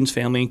HMS students,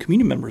 family, and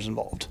community members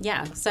involved?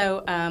 Yeah,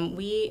 so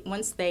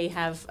once they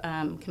have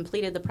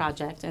completed the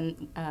project,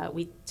 and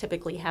we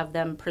typically have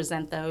them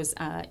present those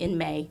in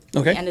May,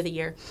 at the end of the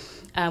year,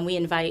 we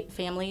invite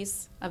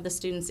families of the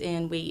students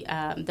in.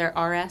 Their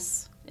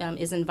RS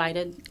is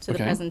invited to the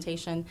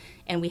presentation,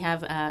 and we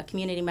have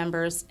community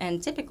members,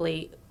 and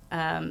typically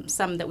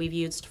some that we've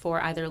used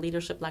for either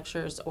leadership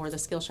lectures or the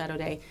Skill Shadow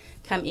Day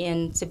come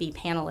in to be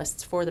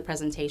panelists for the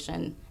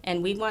presentation.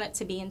 And we want it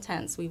to be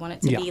intense. We want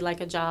it to be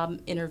like a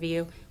job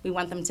interview. We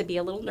want them to be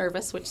a little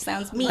nervous, which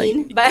sounds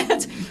mean,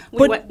 but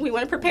we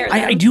want to prepare them.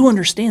 I do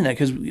understand that,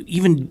 because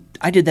even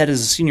I did that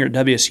as a senior at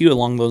WSU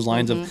along those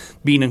lines of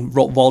being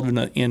involved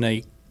in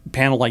a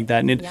panel like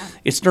that, and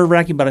it's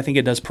nerve-wracking, but I think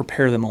it does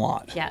prepare them a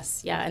lot.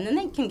 Yes, and then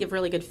they can give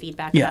really good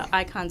feedback about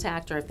eye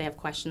contact or if they have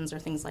questions or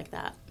things like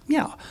that.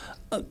 Yeah.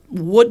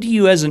 What do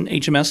you as an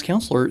HMS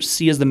counselor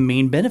see as the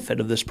main benefit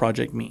of this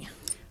Project Me?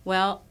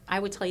 Well, I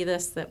would tell you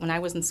this, that when I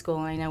was in school,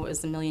 I know it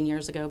was a million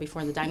years ago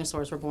before the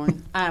dinosaurs were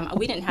born,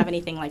 we didn't have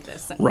anything like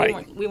this.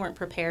 We weren't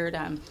prepared.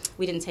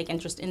 We didn't take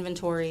interest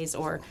inventories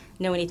or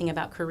know anything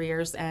about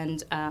careers,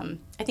 and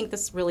I think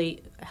this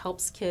really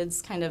helps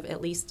kids kind of at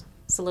least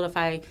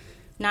solidify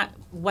not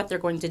what they're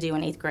going to do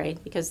in 8th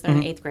grade, because they're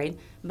in 8th grade,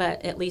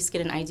 but at least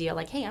get an idea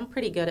like, hey, I'm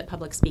pretty good at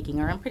public speaking,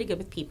 or I'm pretty good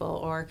with people,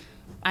 or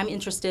I'm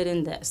interested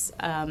in this.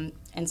 And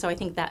so I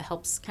think that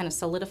helps kind of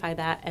solidify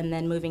that, and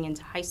then moving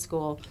into high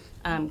school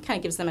kind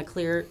of gives them a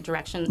clear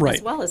direction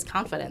as well as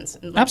confidence.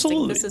 And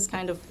Absolutely. This is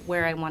kind of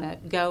where I want to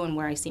go and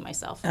where I see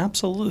myself.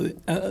 Absolutely.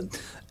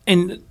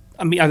 And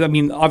I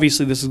mean,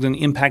 obviously, this is going to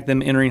impact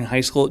them entering high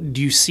school.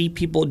 Do you see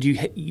people? Do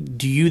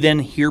you then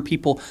hear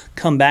people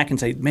come back and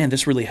say, "Man,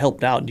 this really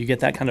helped out"? Do you get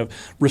that kind of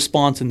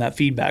response and that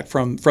feedback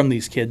from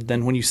these kids?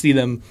 Then when you see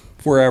them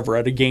wherever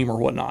at a game or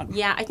whatnot.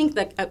 Yeah, I think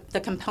the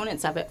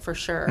components of it for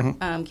sure.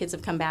 Kids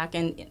have come back,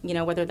 and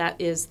whether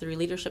that is through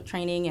leadership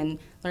training and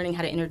learning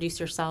how to introduce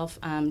yourself,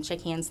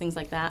 shake hands, things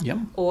like that,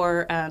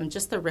 or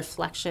just the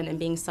reflection and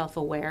being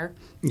self-aware.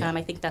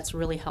 I think that's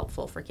really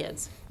helpful for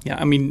kids. Yeah,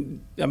 I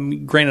mean,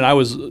 granted, I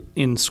was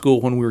in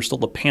school when we were still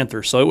the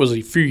Panthers, so it was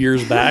a few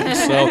years back.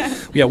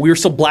 So, yeah, we were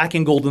still black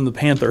and gold in the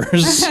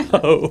Panthers.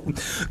 So,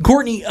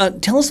 Courtney,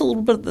 tell us a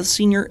little bit of the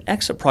Senior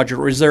Exit Project,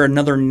 or is there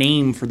another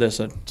name for this?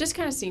 Just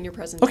kind of senior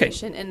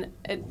presentation, and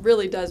it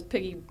really does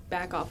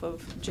piggyback off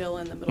of Jill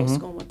and the middle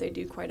school and what they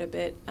do quite a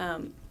bit.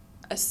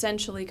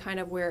 Essentially, kind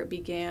of where it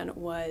began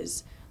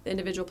was the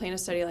individual plan of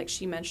study, like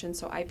she mentioned.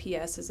 So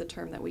IPS is a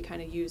term that we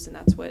kind of use, and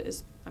that's what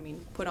is,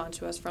 put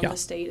onto us from the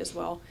state as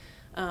well.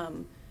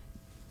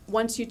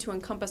 Wants you to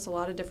encompass a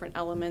lot of different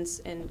elements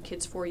in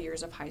kids' 4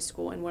 years of high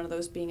school, and one of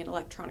those being an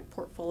electronic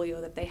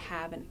portfolio that they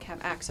have and have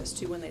access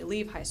to when they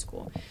leave high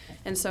school.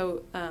 And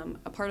so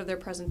a part of their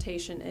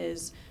presentation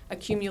is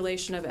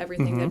accumulation of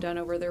everything they've done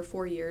over their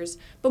 4 years,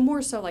 but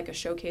more so like a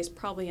showcase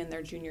probably in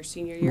their junior,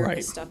 senior year,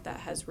 the stuff that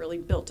has really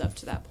built up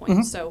to that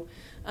point. So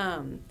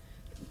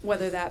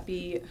whether that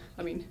be,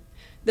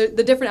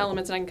 the different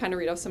elements, and I can kind of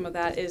read off some of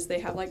that, is they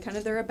have like kind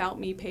of their About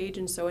Me page,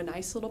 and so a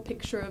nice little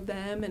picture of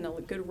them and a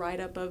good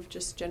write-up of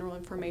just general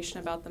information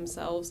about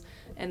themselves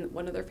and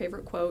one of their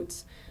favorite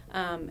quotes.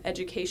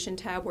 Education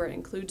tab where it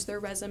includes their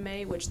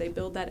resume, which they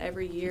build that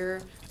every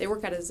year. They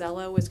work at a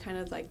Zello, is kind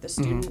of like the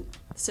student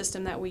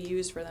system that we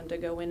use for them to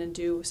go in and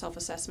do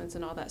self-assessments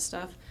and all that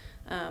stuff.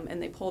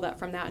 And they pull that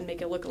from that and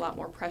make it look a lot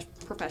more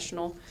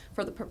professional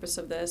for the purpose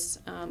of this.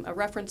 A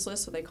reference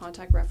list, so they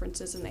contact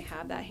references and they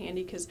have that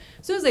handy, because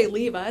as soon as they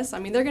leave us, I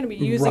mean, they're going to be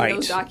using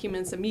those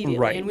documents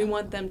immediately, and we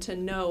want them to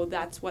know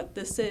that's what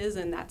this is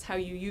and that's how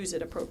you use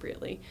it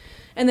appropriately.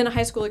 And then a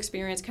high school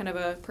experience, kind of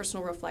a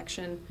personal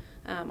reflection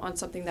on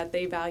something that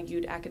they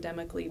valued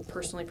academically,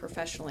 personally,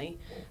 professionally.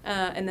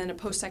 And then a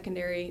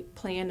post-secondary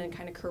plan and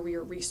kind of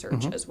career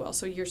research as well.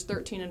 So years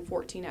 13 and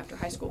 14 after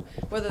high school,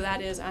 whether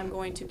that is I'm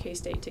going to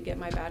K-State to get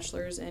my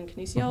bachelor's in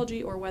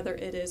kinesiology, or whether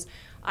it is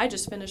I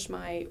just finished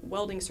my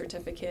welding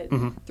certificate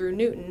through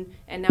Newton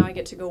and now I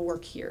get to go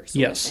work here,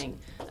 sort of thing.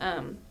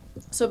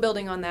 So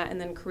building on that,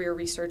 and then career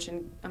research,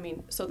 and I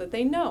mean, so that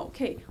they know,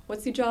 okay,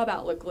 what's the job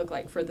outlook look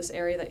like for this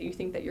area that you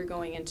think that you're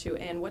going into,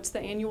 and what's the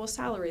annual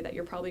salary that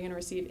you're probably going to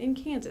receive in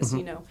Kansas,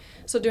 you know.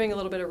 So doing a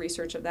little bit of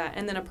research of that,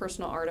 and then a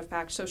personal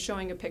artifact, so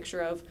showing a picture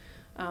of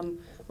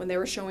when they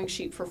were showing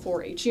sheep for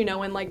 4-H, you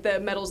know, and like the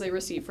medals they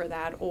received for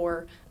that,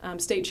 or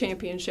state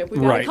championship.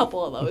 We've got a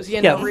couple of those,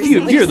 you know,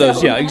 recently. Few of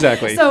those, yeah,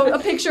 exactly. So a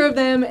picture of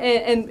them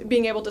and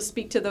being able to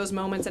speak to those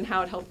moments and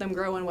how it helped them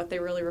grow and what they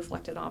really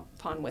reflected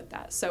upon with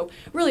that. So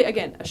really,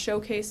 again, a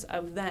showcase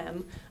of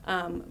them,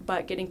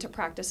 but getting to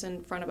practice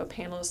in front of a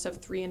panelist of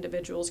 3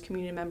 individuals,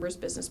 community members,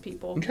 business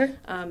people. Okay.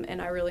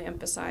 And I really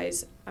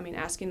emphasize, I mean,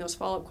 asking those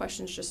follow-up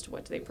questions, just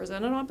what do they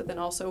present on, but then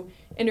also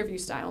interview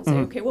style and say,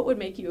 okay, what would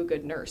make you a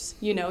good nurse?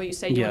 You know, you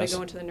say you want to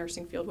go into the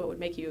nursing field, what would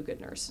make you a good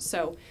nurse?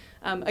 So,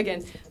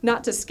 again,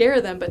 not to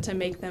scare them, but to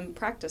make them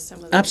practice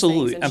some of those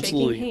things, and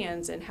shaking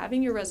hands and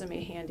having your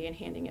resume handy and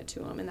handing it to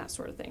them and that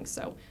sort of thing.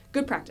 So,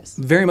 good practice.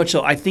 Very much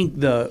so. I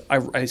think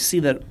I see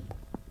that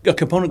a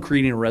component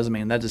creating a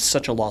resume, and that is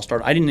such a lost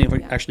art. I didn't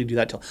even actually do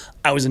that till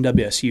I was in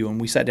WSU,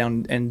 and we sat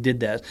down and did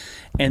that.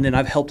 And then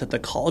I've helped at the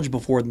college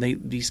before, and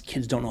these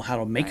kids don't know how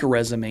to make a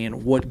resume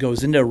and what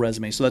goes into a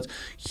resume. So that's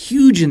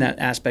huge in that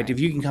aspect. If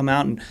you can come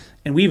out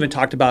and we even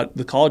talked about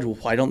the college, well,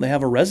 why don't they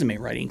have a resume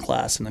writing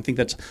class? And I think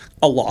that's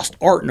a lost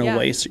art in a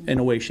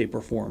way, shape,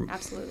 or form.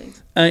 Absolutely.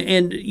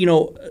 And you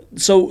know,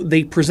 so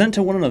they present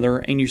to one another,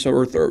 and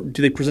or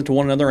do they present to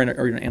one another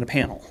in a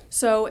panel?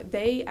 So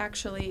they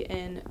actually,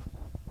 in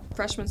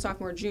freshmen,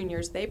 sophomore,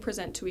 juniors, they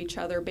present to each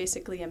other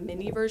basically a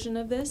mini version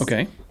of this.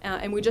 Okay.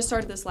 And we just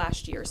started this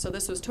last year, so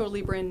this was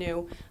totally brand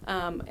new.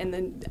 And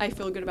then I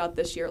feel good about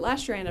this year.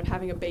 Last year I ended up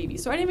having a baby,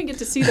 so I didn't even get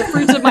to see the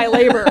fruits of my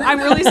labor. I'm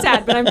really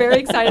sad, but I'm very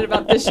excited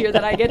about this year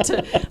that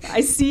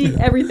I see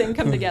everything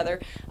come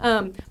together.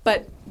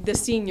 But the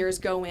seniors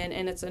go in,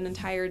 and it's an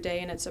entire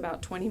day, and it's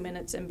about 20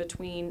 minutes in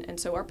between. And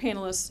so our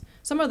panelists,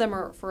 some of them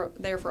are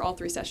there for all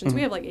 3 sessions.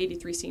 We have like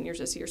 83 seniors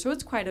this year, so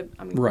it's quite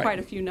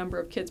a few number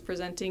of kids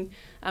presenting.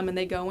 And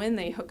they go in,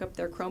 they hook up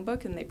their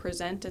Chromebook, and they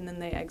present, and then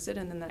they exit,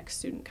 and then the next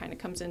student kind of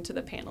comes into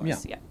the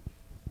panelists.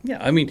 Yeah,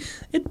 I mean,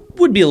 it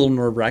would be a little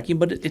nerve-wracking,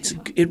 but it's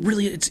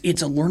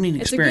a learning experience.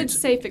 It's a good,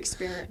 safe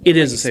experience. It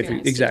is a safe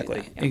experience.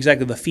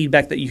 Exactly. The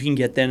feedback that you can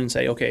get then and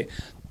say, okay,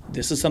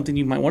 this is something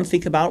you might want to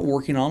think about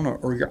working on,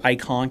 or your eye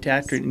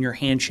contact, or your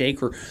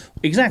handshake, or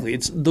exactly.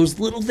 It's those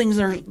little things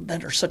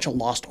that are such a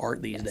lost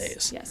art these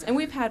days. Yes, and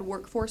we've had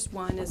Workforce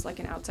One is like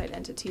an outside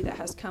entity that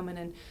has come in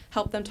and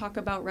helped them talk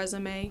about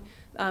resume.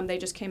 They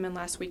just came in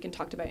last week and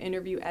talked about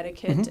interview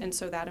etiquette, and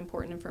so that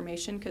important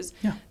information, because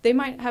they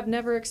might have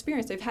never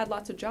experienced. They've had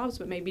lots of jobs,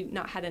 but maybe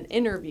not had an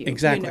interview,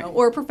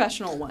 or a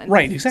professional one.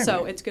 Right, exactly.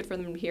 So it's good for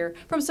them to hear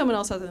from someone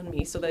else other than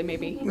me, so they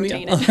maybe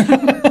retain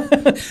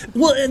it.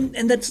 Well,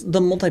 and that's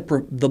the multi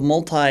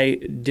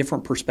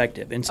different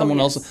perspective, and someone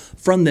else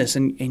from this,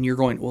 and you're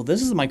going, well,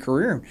 this is my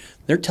career.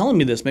 They're telling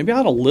me this. Maybe I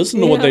ought to listen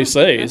to what they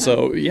say.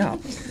 So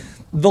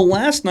The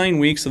last 9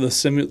 weeks of the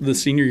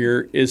senior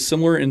year is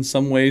similar in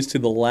some ways to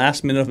the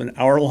last minute of an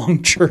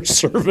hour-long church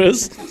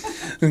service.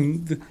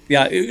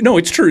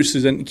 It's true,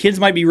 Susan. Kids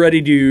might be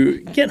ready to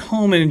get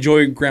home and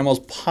enjoy Grandma's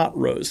pot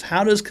roast.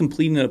 How does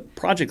completing a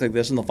project like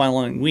this in the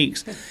final 9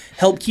 weeks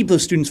help keep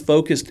those students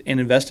focused and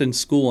invested in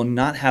school and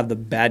not have the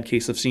bad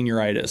case of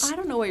senioritis? I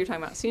don't know what you're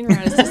talking about.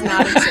 Senioritis does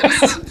not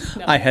exist.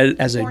 No. I had it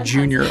as a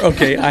junior.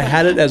 Okay, I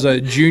had it as a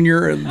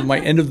junior at the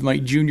end of my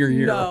junior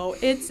year. No,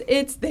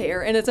 it's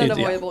there, and it's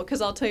unavoidable,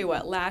 because I'll tell you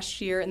what, last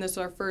year, and this was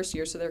our first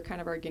year, so they're kind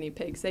of our guinea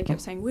pigs, they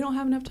kept saying, we don't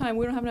have enough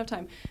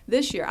time.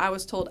 This year, I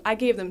was told I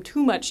gave them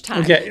too much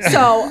time,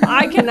 so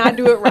I cannot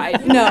do it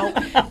right. No,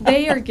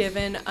 they are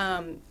given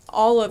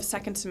all of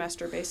second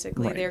semester,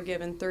 basically. Right. They're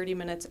given 30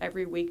 minutes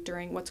every week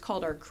during what's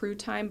called our crew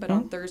time, but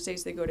on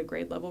Thursdays they go to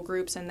grade level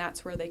groups, and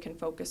that's where they can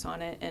focus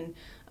on it. And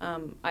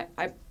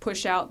I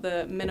push out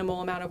the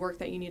minimal amount of work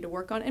that you need to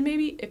work on. And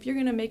maybe if you're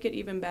going to make it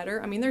even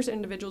better, I mean, there's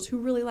individuals who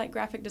really like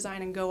graphic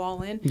design and go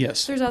all in.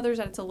 Yes. There's others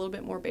that it's a little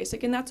bit more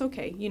basic, and that's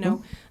okay. You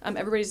know,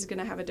 everybody's going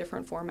to have a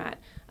different format.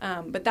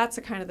 But that's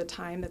the kind of the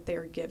time that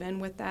they're given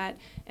with that.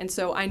 And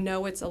so I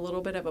know it's a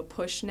little bit of a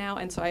push now.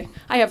 And so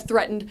I have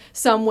threatened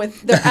some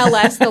with their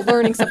LS, the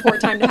learning support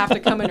time, to have to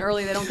come in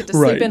early. They don't get to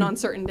sleep in on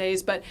certain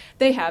days, but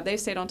they've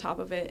stayed on top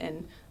of it.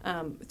 And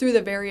through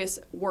the various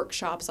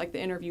workshops, like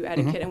the interview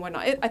etiquette and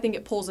whatnot, I think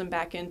it pulls them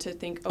back in to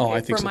think, okay, I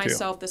think for so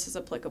myself, this is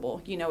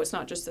applicable. You know, it's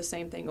not just the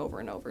same thing over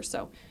and over.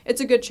 So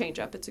it's a good change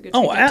up. It's a good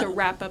change up to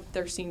wrap up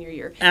their senior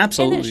year.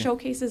 Absolutely. And it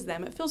showcases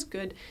them. It feels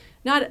good.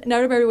 Not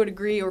everybody would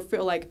agree or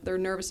feel like they're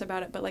nervous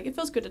about it, but like it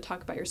feels good to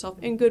talk about yourself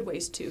in good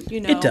ways too. You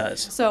know, it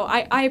does. So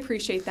I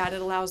appreciate that.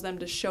 It allows them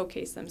to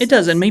showcase themselves. It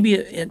does, and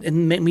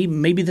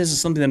maybe this is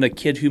something that a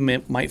kid who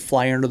might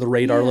fly under the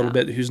radar a little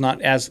bit, who's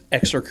not as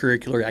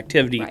extracurricular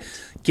activity,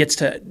 gets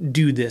to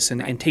do this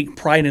and take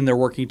pride in their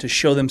working to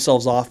show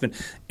themselves off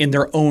in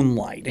their own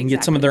light and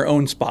get some of their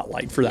own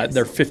spotlight for that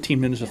their 15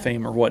 minutes of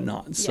fame or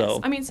whatnot. Yes. So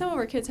I mean, some of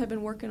our kids have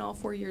been working all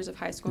 4 years of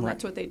high school, and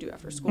that's what they do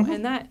after school,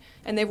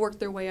 and they've worked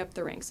their way up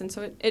the ranks, and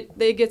so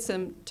it gets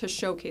them to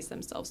showcase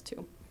themselves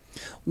too.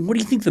 what do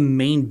you think the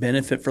main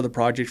benefit for the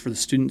project for the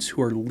students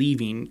who are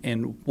leaving,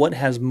 and what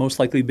has most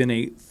likely been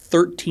a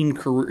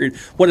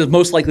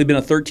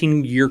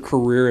 13-year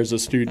career as a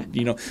student?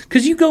 You know,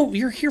 because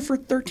you're here for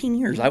 13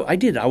 years. I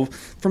did. I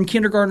from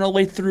kindergarten all the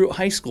way through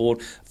high school,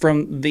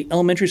 from the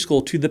elementary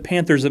school to the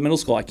Panthers at middle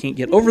school. I can't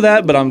get over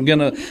that, but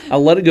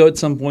I'll let it go at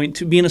some point,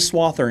 to being a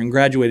swather and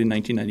graduated in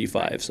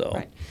 1995. So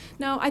right.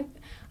 No,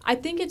 I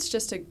think it's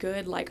just a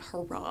good,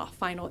 hurrah,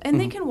 final. And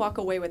they can walk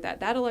away with that.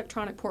 That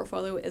electronic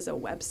portfolio is a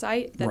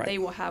website that they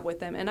will have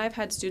with them. And I've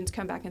had students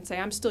come back and say,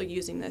 I'm still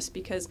using this,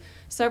 because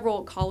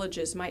several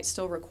colleges might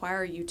still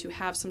require you to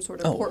have some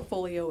sort of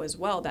portfolio as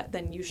well that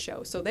then you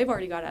show. So they've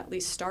already got at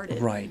least started.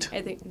 Right.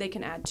 I think they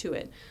can add to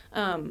it.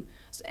 And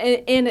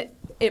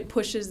it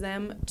pushes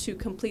them to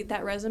complete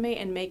that resume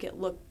and make it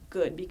look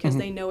good, because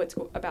they know it's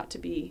about to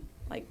be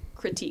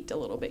critiqued a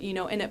little bit,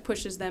 and it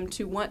pushes them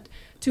to want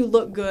to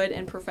look good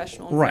and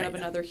professional in front of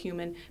another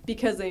human,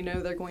 because they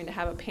know they're going to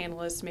have a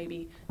panelist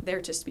maybe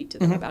there to speak to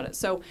them about it.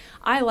 So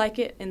I like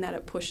it in that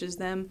it pushes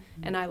them,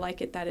 and I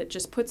like it that it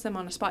just puts them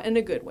on a spot in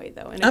a good way,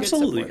 though, in a good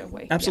supportive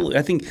way. Absolutely.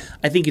 Yeah.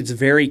 I think it's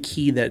very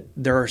key that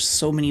there are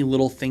so many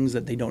little things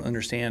that they don't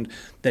understand,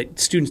 that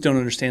students don't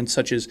understand,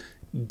 such as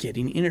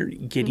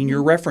getting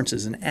your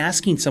references and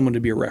asking someone to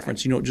be a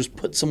reference. You don't just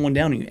put someone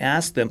down, you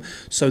ask them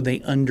so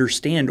they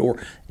understand,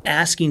 or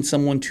asking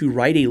someone to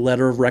write a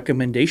letter of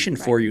recommendation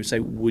for you. Say,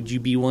 would you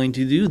be willing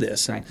to do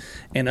this?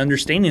 And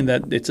understanding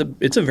that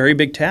it's a very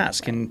big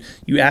task, and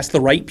you ask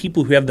the right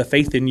people who have the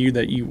faith in you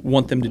that you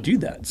want them to do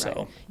that.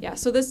 So yeah,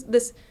 so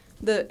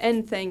the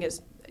end thing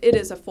is, it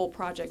is a full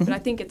project, but I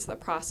think it's the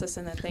process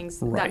and the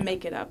things that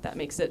make it up that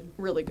makes it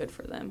really good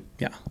for them.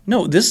 Yeah.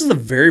 No, this is a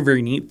very,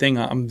 very neat thing.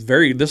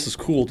 This is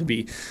cool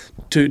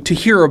to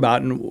hear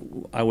about,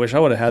 and I wish I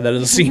would have had that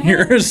as a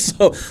senior.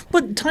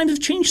 But times have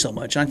changed so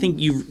much, and I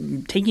think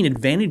you've taken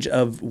advantage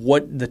of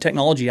what the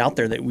technology out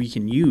there that we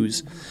can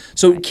use.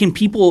 So can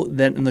people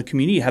that in the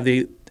community,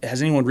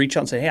 has anyone reached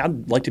out and say, hey,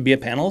 I'd like to be a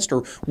panelist,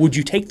 or would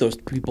you take those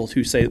people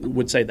who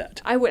would say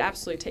that? I would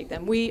absolutely take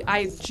them.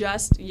 I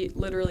just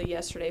literally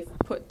yesterday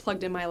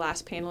plugged in my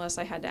last panelist.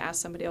 I had to ask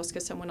somebody else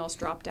because someone else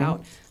dropped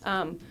out.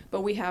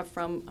 But we have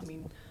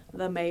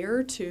the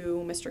mayor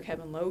to Mr.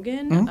 Kevin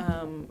Logan,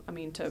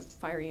 to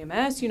fire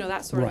EMS,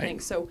 that sort of thing.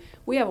 So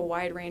we have a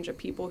wide range of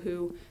people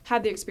who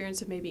have the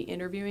experience of maybe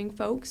interviewing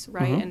folks,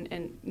 right,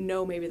 and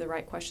know maybe the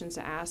right questions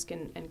to ask,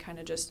 and kind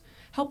of just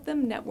help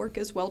them network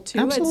as well too.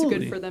 Absolutely.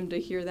 It's good for them to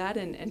hear that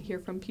and hear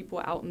from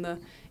people out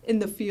in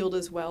the field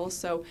as well.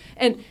 So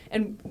and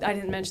I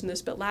didn't mention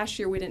this, but last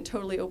year we didn't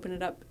totally open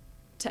it up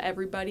to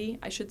everybody,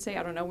 I should say.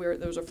 I don't know.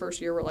 There was our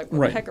first year. We're like,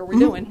 what the heck are we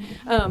doing?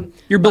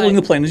 You're building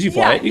the plane as you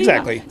fly.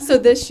 Exactly. Yeah. So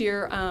this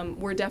year,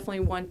 we're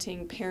definitely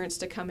wanting parents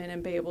to come in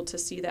and be able to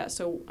see that.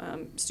 So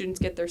students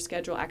get their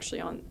schedule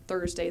actually on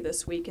Thursday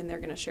this week, and they're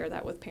going to share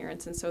that with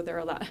parents. And so they're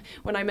a lot.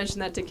 When I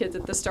mentioned that to kids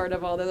at the start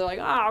of all, they're like,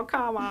 oh,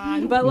 come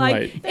on. But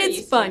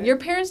it's fun. Your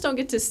parents don't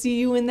get to see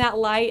you in that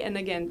light. And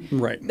again,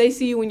 they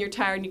see you when you're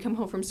tired and you come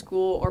home from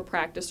school or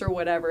practice or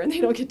whatever, and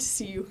they don't get to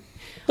see you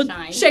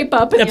shape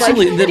up and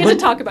get to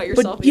talk about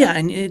yourself. But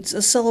and it's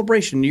a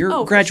celebration.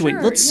 You're graduating.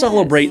 Sure. Let's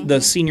celebrate the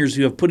seniors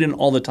who have put in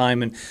all the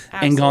time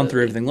and gone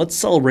through everything. Let's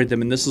celebrate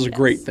them, and this is a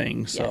great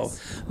thing. So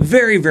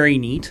very, very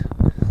neat.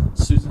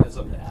 Susan has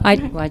something to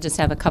add. I just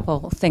have a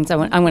couple things I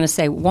want to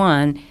say.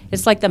 One,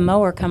 it's like the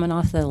mower coming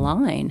off the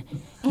line.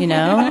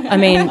 I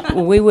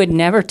mean, we would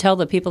never tell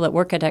the people that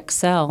work at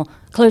Excel,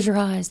 close your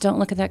eyes, don't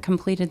look at that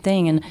completed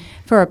thing. And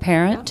for a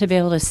parent to be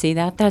able to see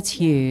that, that's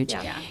huge.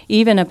 Yeah.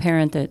 Even a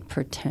parent that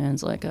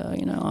pretends like,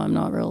 I'm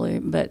not really,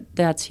 but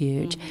that's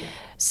huge.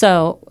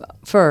 So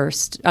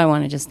first, I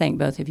want to just thank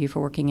both of you for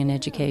working in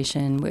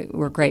education.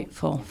 We're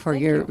grateful for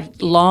your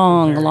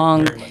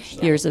long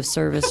years of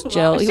service,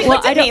 Jill.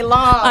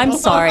 I'm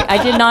sorry.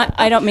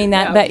 I don't mean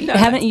that, but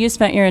haven't you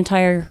spent your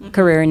entire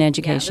career in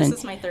education? Yeah, this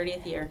is my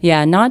 30th year.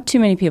 Yeah, not too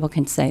many people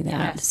can say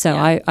that. Yes, So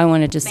yeah. I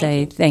wanted to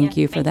say thank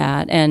you for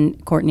that.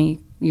 And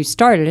Courtney, you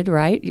started,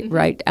 right? Mm-hmm.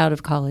 Right out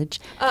of college.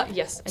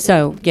 Yes. I did.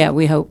 So, yeah,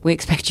 we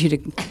expect you to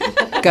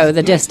go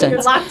the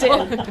distance. Locked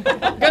in.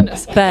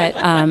 Goodness. But,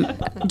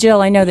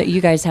 Jill, I know that you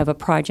guys have a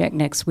project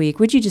next week.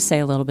 Would you just say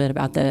a little bit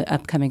about the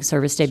upcoming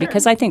service day?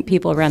 Because I think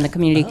people around the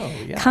community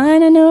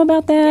kind of know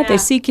about that. They Yeah.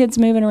 see kids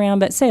moving around,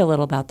 but say a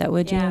little about that,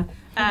 would Yeah. you?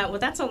 Well,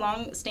 that's a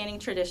long-standing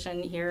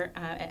tradition here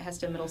at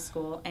Heston Middle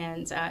School,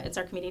 and it's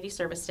our Community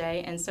Service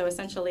Day. And so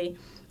essentially,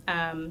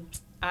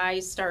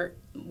 I start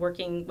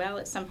working,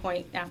 at some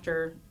point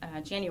after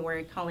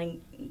January,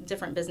 calling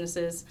different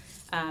businesses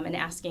and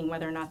asking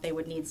whether or not they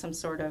would need some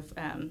sort of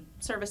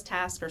service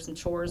task or some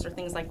chores or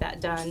things like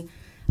that done.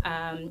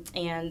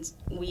 And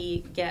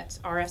we get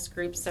RS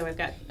groups, so I've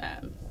got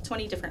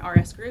 20 different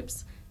RS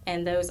groups,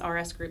 and those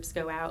RS groups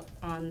go out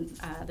on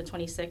the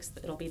 26th,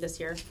 it'll be this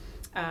year,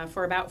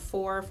 for about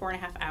 4.5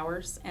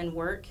 hours and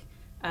work.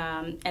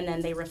 And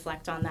then they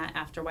reflect on that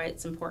after why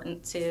it's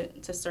important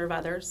to serve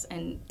others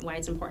and why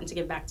it's important to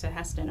give back to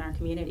Heston, our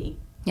community.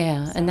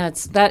 Yeah, and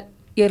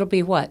it'll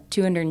be what,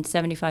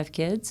 275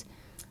 kids?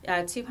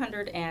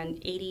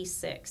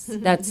 286.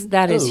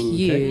 That is Oh, okay.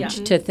 huge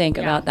Yeah. to think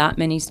Yeah. about that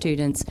many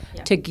students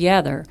Yeah.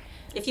 together.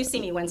 If you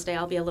see me Wednesday,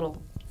 I'll be a little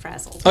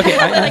frazzled. Okay,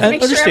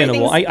 Make sure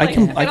understandable. I everything's,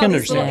 can look at all these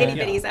understand. little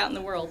that. itty bitties out in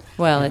the world.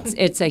 Well,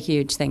 it's a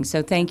huge thing.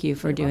 So thank you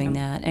for doing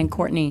that. And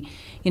Courtney,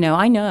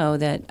 I know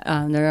that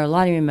there are a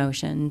lot of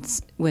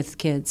emotions with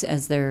kids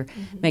as they're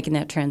making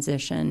that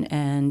transition,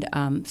 and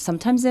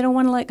sometimes they don't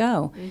want to let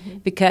go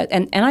because,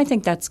 and I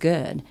think that's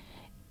good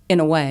in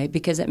a way,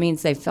 because it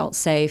means they felt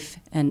safe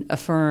and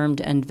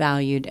affirmed and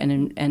valued and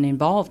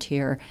involved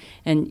here.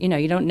 And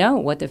you don't know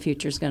what the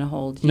future is going to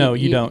hold. No,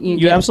 you don't.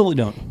 You absolutely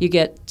don't. You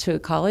get to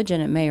college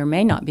and it may or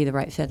may not be the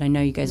right fit. I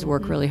know you guys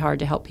work really hard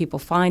to help people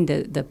find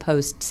the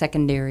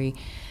post-secondary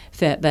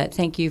fit, but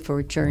thank you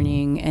for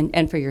journeying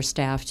and for your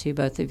staff too.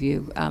 Both of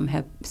you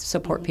have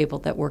support people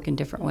that work in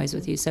different ways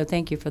with you. So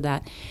thank you for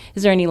that.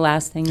 Is there any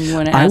last thing you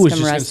want to I ask was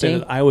them, just going to Rusty? say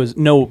that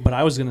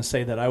I was going to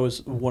say that I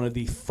was one of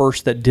the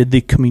first that did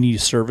the community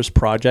service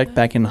project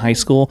back in high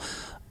school.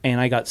 And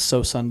I got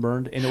so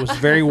sunburned, and it was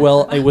very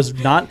well. It was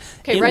not.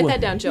 Okay, write that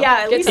down, Jill.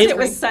 Yeah, at Get least that it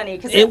was straight. sunny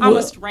because It it wa-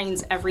 almost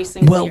rains every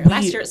single year.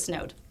 Last year it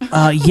snowed.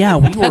 Yeah,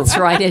 we were. That's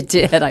right, it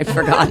did. I'd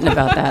forgotten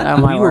about that. Oh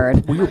my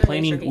word. We were Really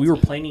planting. sure We were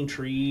beats me. planting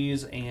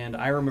trees, and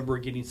I remember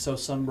getting so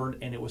sunburned,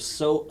 and it was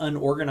so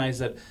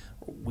unorganized that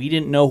we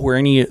didn't know where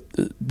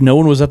no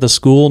one was at the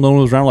school. No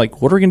one was around.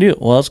 Like, what are we gonna do?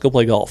 Well, let's go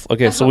play golf.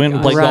 Okay, so we went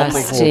and played golf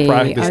Rusty, before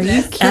practice. are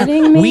you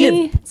kidding me? We had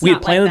not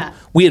like planted. that.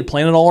 We had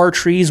planted all our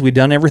trees. We'd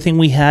done everything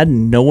we had.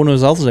 And no one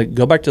was else. Like,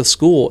 go back to the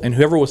school, and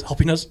whoever was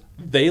helping us,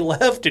 they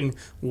left, and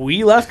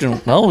we left, and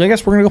I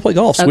guess we're gonna go play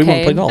golf. So we went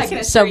to play Okay. golf. I can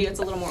assure So- you it's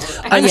a little more.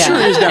 I'm sure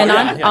it is now.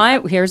 And Yeah.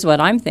 here's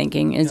what I'm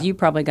thinking is you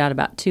probably got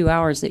about 2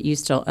 hours that you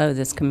still owe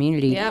this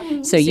community. Yep.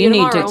 So See you you need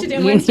tomorrow. to To do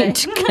you Wednesday. need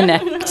to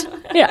connect.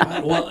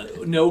 Yeah. Well,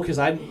 no, because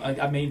I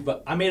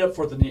made up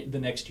for the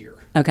next year.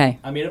 Okay.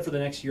 I made up for the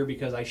next year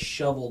because I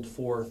shoveled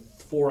for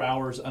 4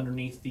 hours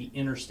underneath the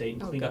interstate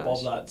and cleaned up all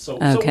gosh. that. So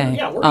Okay.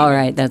 yeah, we're All even.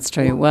 right. That's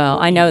true. Well,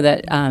 I know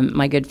that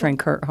my good friend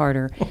Kurt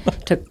Harder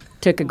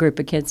took a group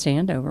of kids to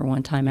Andover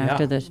one time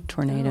after Yeah. the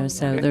tornado.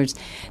 So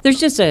there's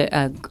just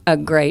a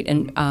great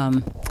and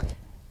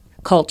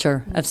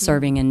culture of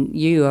serving, and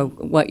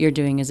what you're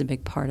doing is a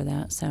big part of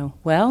that. So,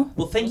 well,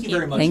 Thank you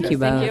very much. thank you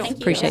guys. both. you. Thank you.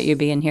 Appreciate you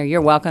being here.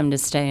 You're welcome to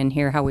stay and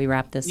hear how we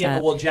wrap this Yeah,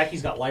 up. well,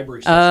 Jackie's got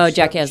library stuff. Oh, so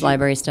Jackie has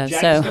library stuff,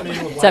 Jackie's so coming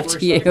in with it's up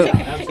to you. library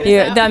stuff.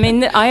 Yeah, I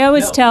mean, I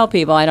always No. tell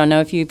people, I don't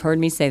know if you've heard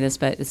me say this,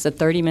 but it's a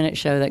 30-minute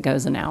show that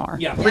goes an hour.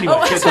 Yeah, pretty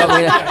much.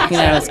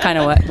 It's kind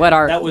of what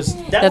our That was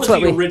that's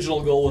what the we-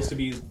 original goal was to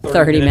be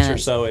 30 minutes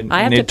minutes or so. And, I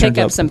have and to it turns pick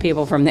up out- some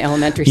people from the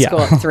elementary Yeah. school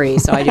at 3,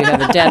 so I do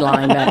have a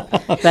deadline.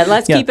 But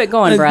let's Yeah. keep it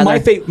going, brother.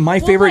 My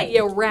We'll favorite. let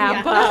you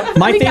wrap up.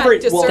 My We got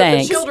favorite- to well, serve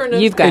Thanks. the children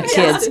of You've got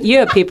kids. You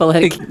have people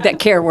that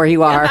care where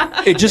you are.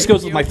 It just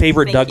goes with my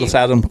favorite Thank Douglas you.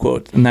 Adams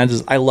quote, and that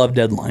is, "I love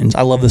deadlines.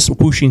 I love this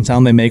whooshing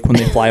sound they make when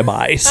they fly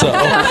by." So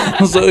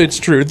it's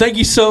true. Thank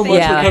you so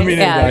much for coming in,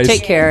 guys.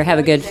 Take care. Have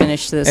a good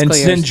finish to the And school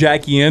year. send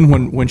Jackie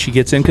in when she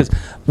gets in, because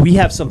we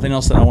have something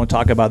else that I want to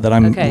talk about that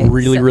I'm Okay.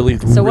 really.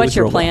 So what's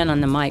your thrilled plan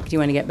on the mic? Do you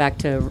want to get back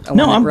to one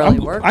No, that really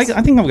works?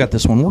 I think I've got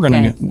this one. We're gonna.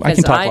 Okay. I can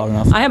 'Cause talk loud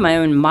enough. I have my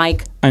own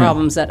mic I know.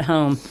 problems at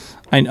home.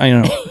 I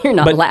know. You're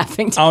not But-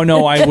 laughing. Oh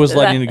no, I was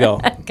letting it go.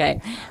 Okay.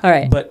 All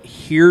right. But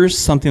here's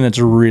something that's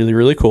really,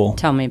 really cool.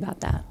 Tell me about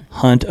that.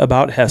 Hunt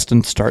About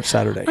Heston starts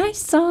Saturday. I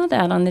saw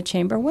that on the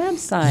chamber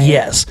website.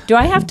 Yes. Do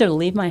I have to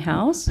leave my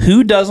house?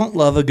 Who doesn't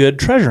love a good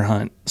treasure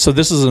hunt? So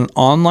this is an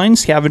online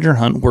scavenger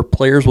hunt where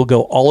players will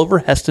go all over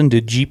Heston to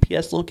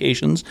GPS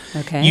locations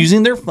Okay.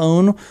 using their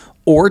phone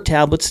or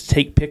tablets to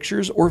take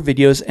pictures or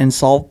videos and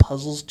solve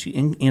puzzles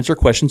to answer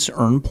questions to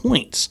earn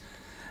points.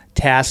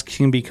 Tasks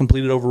can be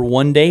completed over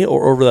one day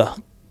or over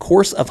the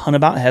course of Hunt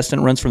About Heston.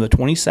 It runs from the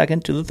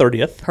 22nd to the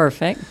 30th.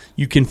 Perfect.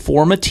 You can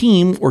form a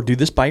team or do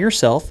this by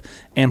yourself,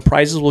 and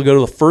prizes will go to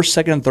the first,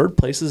 second, and third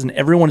places, and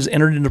everyone is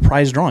entered into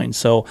prize drawing.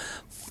 So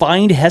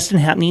find Heston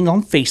Happening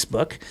on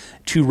Facebook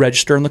to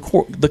register in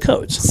the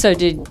codes. So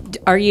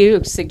are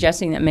you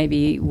suggesting that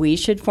maybe we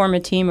should form a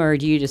team, or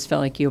do you just feel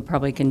like you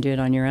probably can do it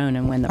on your own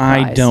and win the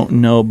prize? I don't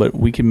know, but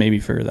we can maybe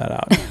figure that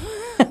out.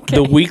 Okay.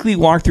 The weekly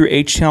Walkthrough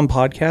H-Town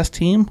podcast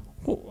team,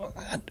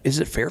 is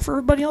it fair for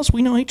everybody else?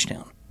 We know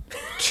H-Town.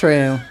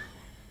 True.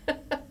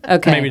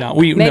 Okay. Maybe not.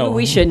 Maybe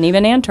we shouldn't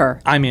even enter.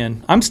 I'm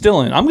in. I'm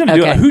still in. I'm going to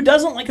do it. Who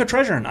doesn't like a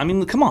treasure hunt? I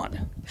mean, come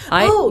on.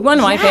 One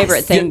of my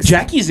favorite things.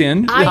 Jackie's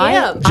in. I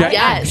am.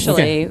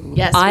 Actually,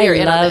 Yes, I we're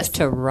in on love this.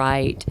 to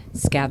write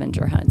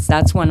scavenger hunts.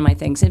 That's one of my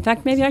things. In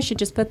fact, maybe I should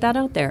just put that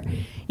out there.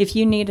 If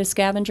you need a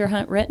scavenger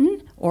hunt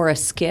written, or a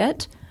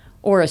skit,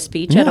 or a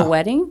speech at a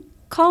wedding,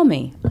 call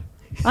me.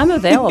 I'm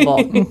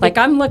available. Like,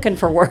 I'm looking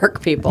for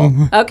work, people.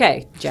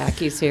 Okay,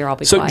 Jackie's here. I'll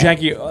be quiet. So,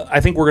 Jackie, I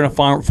think we're going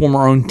to form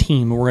our own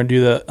team. We're going to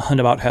do the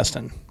Hunt About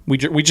Heston. We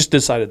just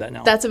decided that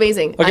now. That's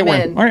amazing. Okay, I'm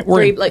we're in. All right,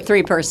 we're in.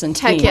 Three-person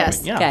team. Heck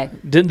yes. Yeah. Okay.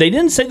 They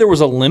didn't say there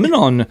was a limit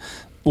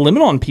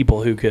on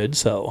people who could.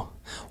 So,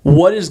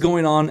 what is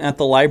going on at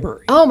the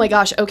library? Oh my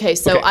gosh. Okay,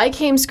 so I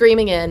came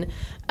screaming in.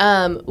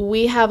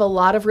 We have a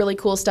lot of really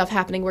cool stuff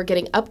happening. We're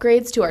getting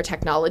upgrades to our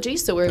technology.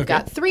 So we've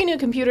got 3 new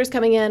computers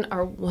coming in.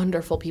 Our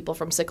wonderful people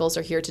from Sickles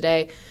are here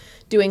today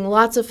doing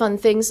lots of fun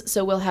things.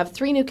 So we'll have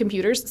 3 new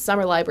computers.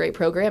 Summer Library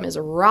program is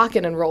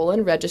rocking and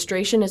rolling.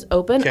 Registration is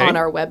open on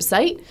our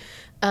website.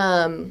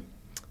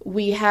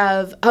 We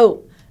have,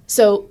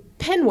 so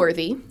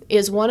Penworthy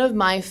is one of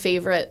my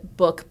favorite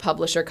book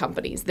publisher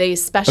companies. They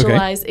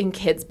specialize in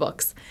kids'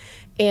 books.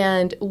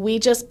 And we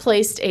just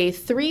placed a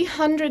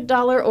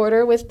 $300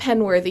 order with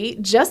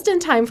Penworthy just in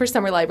time for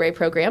Summer Library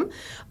program.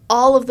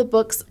 All of the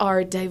books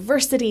are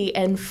diversity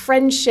and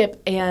friendship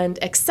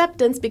and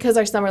acceptance because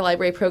our Summer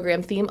Library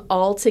program theme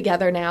all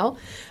together now.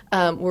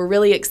 We're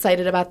really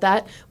excited about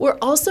that. We're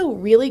also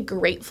really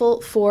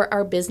grateful for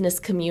our business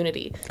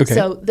community. Okay.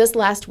 So this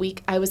last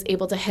week, I was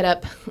able to hit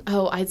up,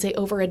 I'd say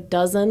over a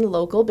dozen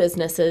local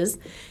businesses,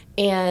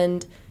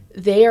 and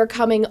they are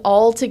coming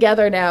all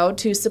together now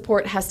to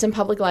support Heston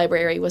Public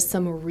Library with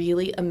some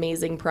really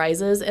amazing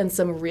prizes and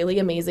some really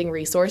amazing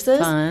resources.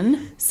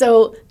 Fun.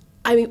 So,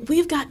 I mean,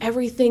 we've got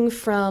everything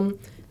from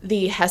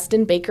the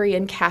Heston Bakery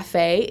and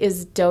Cafe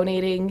has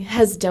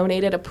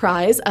donated a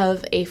prize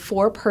of a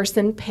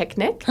 4-person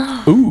picnic.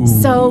 Ooh.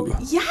 So,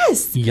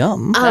 yes.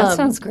 Yum. That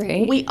sounds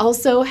great. We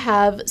also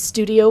have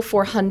Studio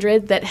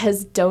 400 that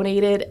has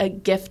donated a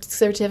gift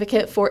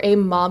certificate for a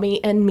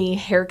mommy and me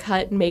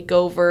haircut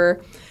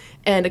makeover,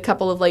 and a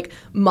couple of like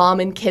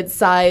mom and kid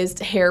sized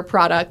hair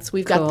products.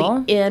 We've got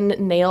the Inn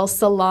Nail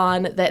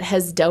Salon that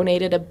has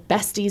donated a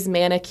Besties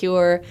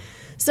manicure.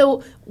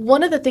 So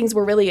one of the things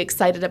we're really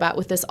excited about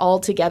with this all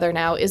together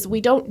now is we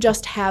don't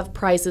just have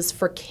prizes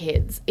for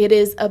kids. It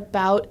is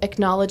about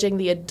acknowledging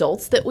the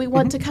adults that we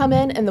want to come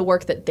in and the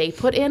work that they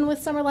put in with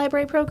Summer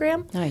Library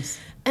program. Nice.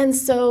 And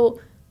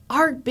so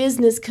our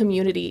business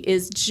community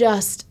is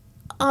just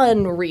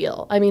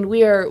unreal. I mean,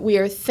 we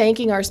are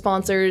thanking our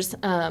sponsors.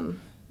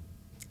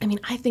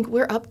 I think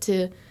we're up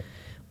to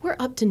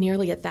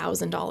nearly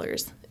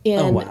 $1,000 in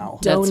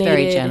donated. That's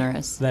very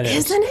generous. That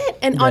is. Isn't it?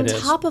 And That on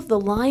is. top of the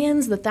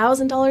Lions, the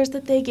 $1,000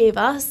 that they gave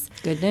us,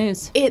 Good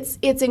news. it's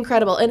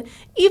incredible. And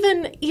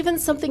even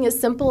something as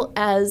simple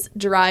as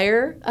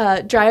dryer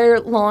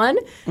lawn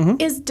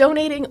is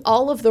donating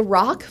all of the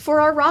rock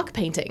for our rock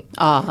painting.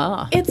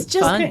 Aha. It's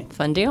just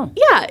Fun deal.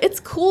 yeah,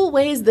 it's cool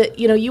ways that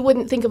you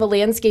wouldn't think of a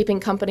landscaping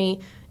company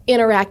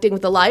interacting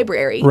with the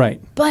library.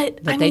 Right.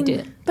 But they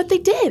did. But they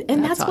did.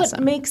 And That's that's what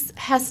awesome. makes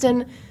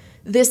Heston,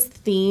 this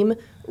theme,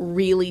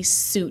 really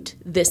suit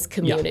this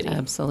community.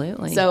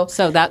 Absolutely. So-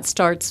 So that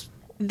starts.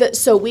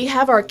 So we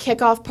have our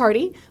kickoff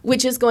party,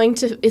 which is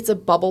it's a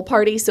bubble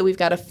party. So we've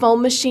got a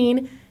foam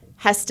machine,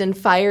 Heston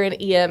Fire and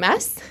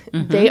EMS.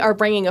 They are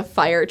bringing a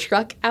fire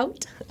truck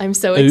out. I'm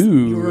so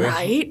Ooh.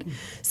 right.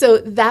 So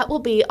that will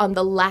be on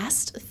the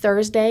last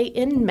Thursday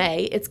in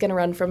May. It's going to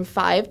run from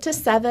 5 to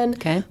 7.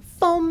 Okay.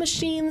 Foam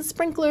machines,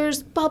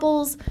 sprinklers,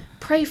 bubbles.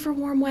 Pray for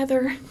warm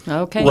weather.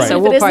 Okay. Right. So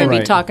If we'll it probably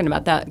isn't- be talking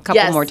about that a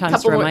couple more times to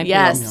couple more- remind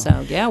yes.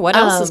 people. So, yeah, what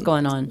else is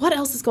going on? What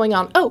else is going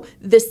on? Oh,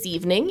 this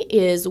evening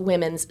is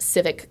Women's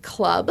Civic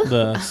Club.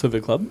 The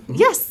Civic Club.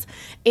 Yes.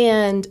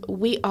 And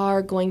we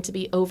are going to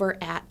be over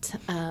at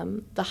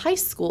the high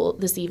school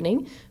this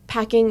evening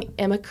packing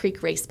Emma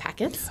Creek race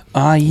packets.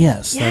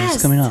 Yes. That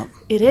is coming up.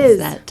 It is.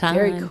 that time.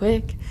 Very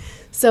quick.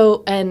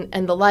 So,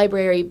 and the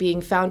library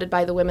being founded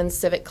by the Women's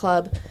Civic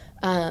Club,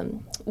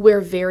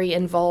 we're very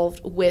involved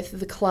with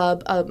the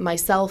club.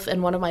 Myself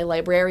and one of my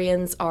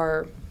librarians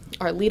are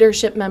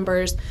leadership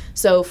members.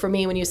 So for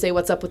me, when you say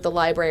what's up with the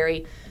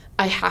library,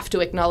 I have to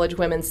acknowledge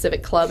Women's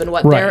Civic Club and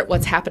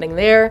what's happening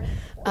there.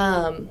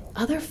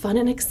 Other fun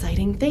and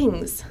exciting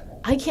things.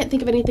 I can't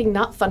think of anything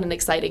not fun and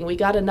exciting. We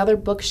got another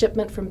book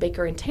shipment from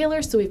Baker and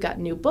Taylor, so we've got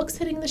new books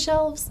hitting the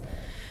shelves.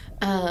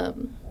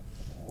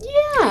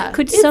 Yeah.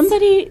 Could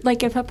somebody,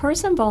 like if a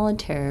person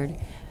volunteered,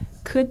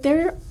 could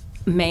their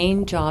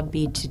main job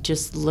be to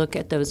just look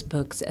at those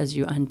books as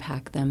you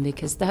unpack them?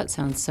 Because that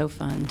sounds so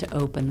fun to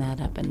open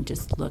that up and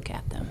just look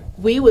at them.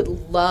 We would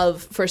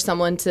love for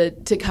someone to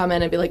come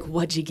in and be like,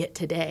 what'd you get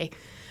today?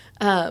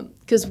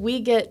 Because we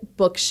get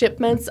book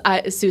shipments.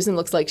 Susan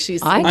looks like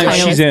she's in. I think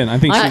she's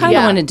I kind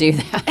of want to do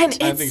that. And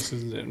I think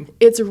Susan's in.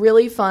 it's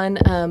really fun.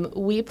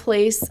 We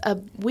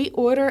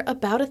order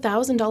about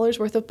 $1,000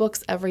 worth of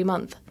books every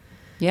month.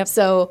 Yep.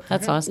 So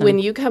that's awesome. When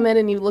you come in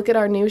and you look at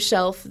our new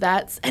shelf,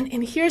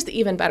 and here's the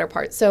even better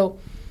part. So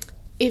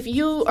if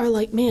you are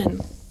like, man,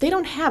 they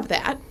don't have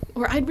that,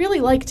 or I'd really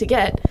like to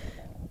get,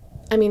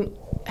 I mean,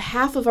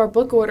 half of our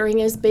book ordering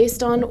is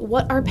based on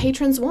what our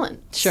patrons want.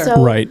 Sure.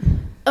 So, Right.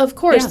 of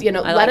course, Yeah,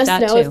 I let like us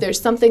that know too. if there's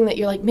something that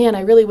you're like, man,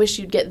 I really wish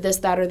you'd get this,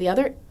 that, or the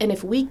other. And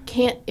if we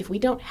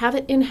don't have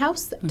it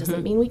in-house, that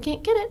doesn't mean we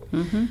can't get it.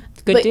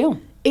 Good But deal.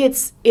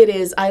 It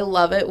is. I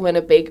love it when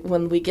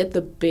we get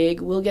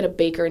we'll get a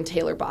Baker and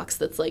Taylor box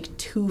that's like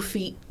 2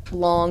 feet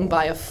long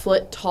by a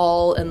foot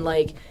tall and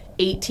like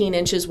 18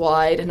 inches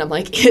wide, and I'm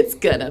like, it's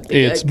gonna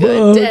be It's a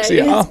good books, day.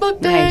 yeah. It's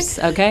book day. Nice.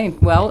 Okay.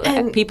 Well,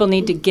 And- people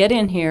need to get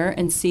in here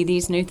and see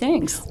these new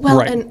things. Well,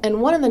 Right. and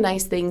one of the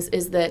nice things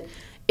is that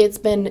it's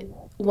been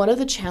one of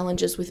the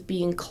challenges with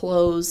being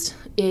closed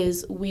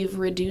is we've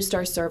reduced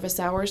our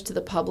service hours to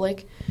the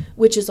public,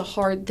 which is a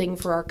hard thing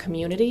for our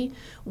community.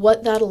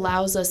 What that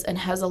allows us and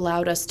has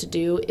allowed us to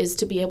do is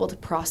to be able to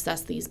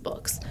process these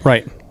books.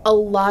 Right. A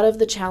lot of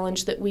the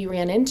challenge that we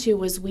ran into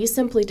was we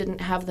simply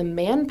didn't have the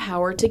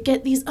manpower to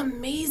get these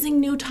amazing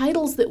new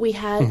titles that we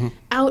had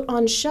out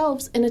on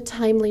shelves in a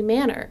timely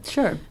manner.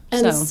 Sure.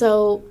 And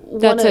so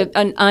that's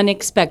an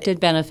unexpected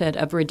benefit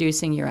of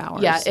reducing your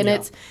hours. yeah, and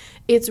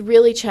it's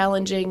really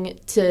challenging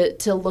to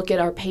look at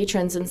our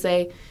patrons and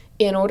say,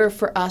 in order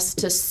for us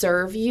to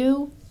serve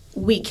you,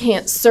 we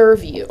can't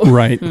serve you.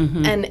 Right.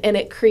 And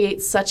it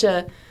creates such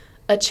a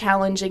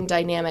challenging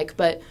dynamic.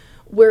 But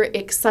we're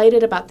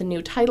excited about the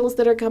new titles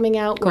that are coming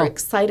out. Cool. We're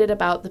excited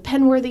about the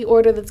Penworthy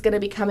order that's going to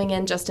be coming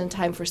in just in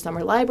time for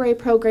summer library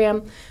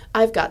program.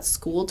 I've got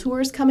school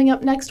tours coming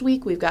up next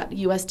week. We've got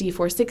USD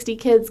 460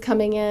 kids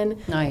coming in,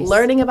 Nice.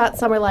 learning about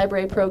summer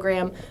library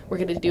program. We're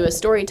going to do a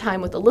story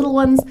time with the little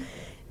ones.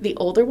 The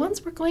older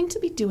ones, we're going to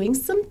be doing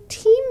some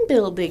team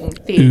building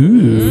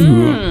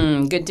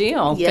things. Good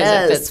deal. Because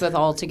Yes. it fits with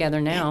All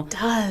Together Now. It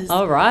does.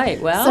 All right.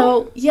 Well,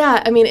 So,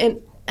 yeah, I mean,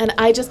 and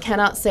I just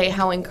cannot say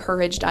how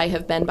encouraged I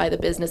have been by the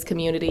business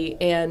community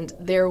and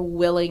their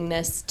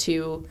willingness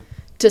to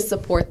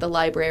support the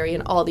library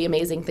and all the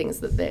amazing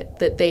things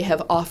that they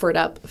have offered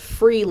up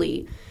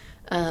freely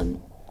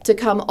to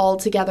come all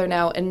together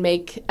now and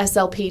make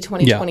SLP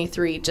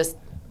 2023 just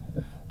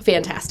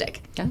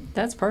fantastic. yeah,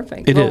 that's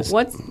perfect. It well, is.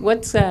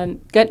 What's got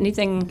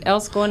anything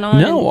else going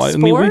on? No, in I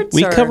mean sports,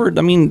 we or? covered.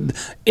 I mean,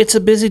 it's a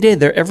busy day.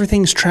 There,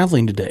 everything's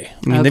traveling today.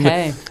 I mean,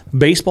 Okay.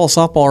 baseball,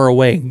 softball are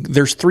away.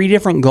 There's 3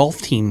 different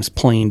golf teams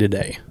playing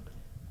today.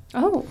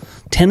 Oh,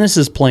 Tennis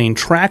is playing,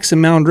 tracks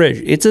in Mound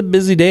Ridge. It's a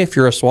busy day if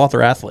you're a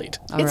Swather athlete.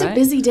 It's right. a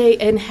busy day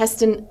in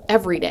Heston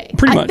every day.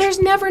 Pretty much. There's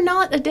never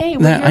not a day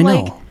where That- you're I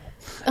like, know.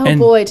 oh And-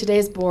 boy,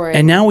 today's boring.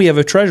 And now we have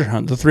a treasure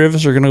hunt. The 3 of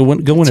us are going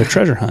to go on a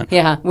treasure hunt.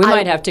 yeah. We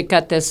might have to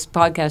cut this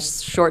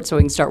podcast short so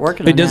we can start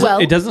working It on doesn't. that. Well-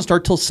 it doesn't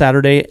start till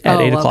Saturday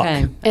at 8 o'clock.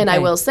 Okay. And I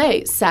Okay. will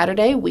say,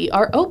 Saturday we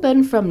are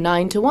open from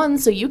 9 to 1,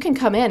 so you can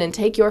come in and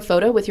take your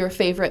photo with your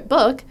favorite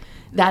book.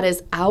 That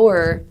is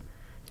our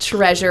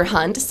treasure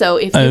hunt. So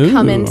if you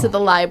come Oh. into the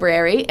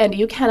library and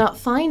you cannot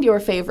find your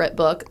favorite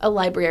book, a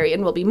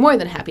librarian will be more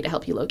than happy to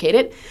help you locate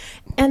it.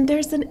 And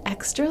there's an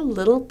extra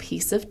little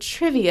piece of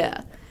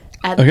trivia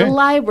at Okay. the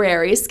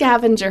library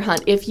scavenger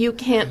hunt. If you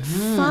can't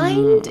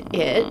find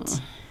it,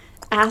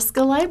 ask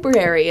a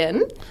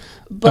librarian.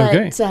 But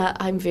Okay.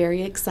 I'm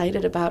very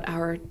excited about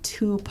our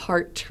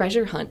 2-part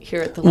treasure hunt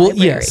here at the Well,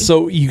 library. yes.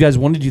 So you guys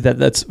want to do that?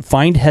 That's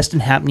find Heston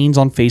Happenings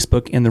on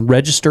Facebook and then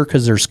register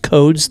because there's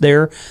codes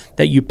there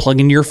that you plug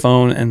into your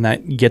phone and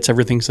that gets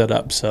everything set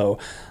up. So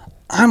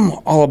I'm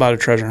all about a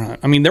treasure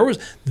hunt. I mean, there was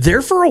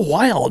there for a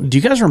while. Do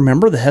you guys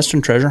remember the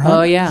Heston treasure hunt?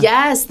 Oh yeah.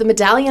 Yes, the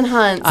medallion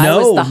hunt. I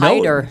was the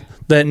hider.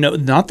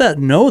 Not that.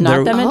 No,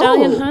 Not the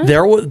medallion Oh.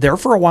 hunt. There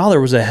for a while there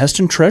was a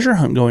Heston treasure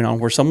hunt going on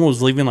where someone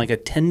was leaving like a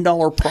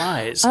 $10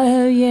 prize.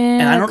 Oh yeah.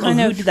 And I don't know kind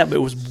who of. did that, but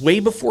it was way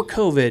before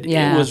COVID.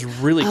 Yeah. It was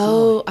really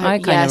cool. Oh, I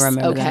kind yes, of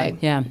remember okay. that.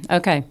 Yeah.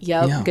 Okay.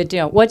 Yep. Yeah. Good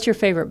deal. What's your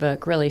favorite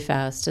book? Really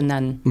fast, and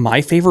then My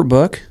favorite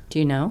book. do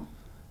you know?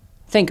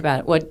 Think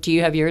about it. What do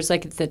you have yours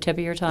like at the tip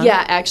of your tongue?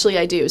 Yeah, actually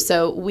I do.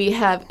 So we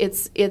have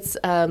it's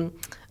a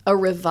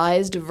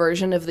revised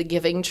version of the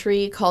Giving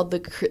Tree called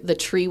the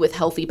Tree with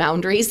Healthy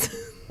Boundaries.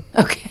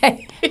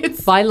 Okay.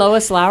 By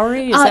Lois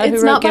Lowry? Is that who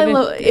it's wrote not by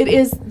Giving? it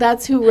is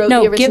that's who wrote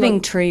No, the original.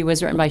 Giving Tree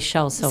was written by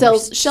Shel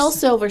Silverstein. Shel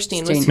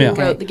Silverstein was who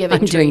Okay. wrote the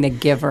Giving I'm Tree. doing the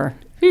Giver.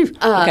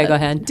 Okay, go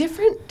ahead.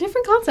 Different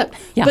concept.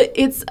 Yeah. But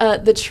it's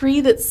the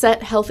tree that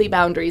set healthy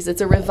boundaries.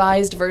 It's a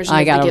revised version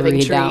I of gotta the Giving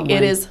read Tree. that one.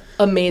 It is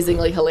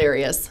amazingly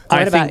hilarious.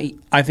 What about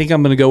I think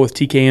I'm going to go with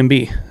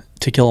TKMB,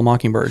 To Kill a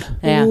Mockingbird.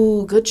 Yeah.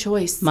 Ooh, good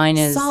choice. Mine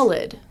is-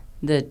 solid.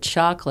 The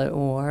Chocolate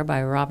War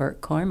by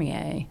Robert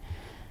Cormier.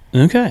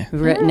 Okay.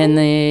 Written in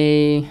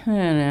the, I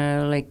don't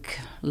know, like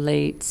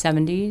late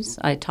 70s.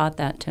 I taught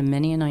that to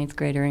many a ninth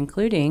grader,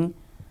 including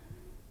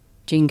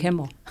Gene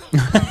Kimball.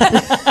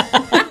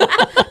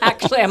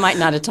 Actually, I might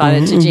not have taught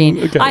it to Gene.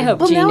 Okay. I hope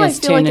Well, Gene now I is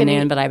feel like I tuning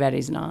need- in, but I bet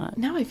he's not.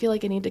 Now I feel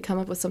like I need to come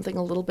up with something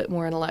a little bit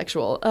more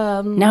intellectual.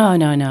 No.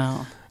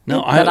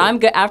 No, But I'm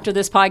go- after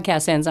this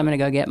podcast ends, I'm going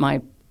to go get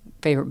my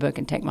favorite book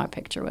and take my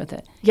picture with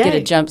it. Yay. Get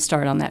a jump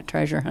start on that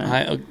treasure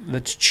hunt.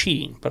 That's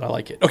cheating, but I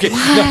like it. Okay.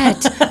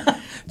 What?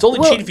 It's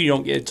only cheating if you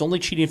don't get. It's only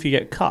cheating if you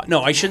get caught.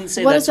 No, I shouldn't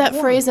say What that's is that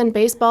wrong. phrase in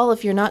baseball?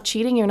 If you're not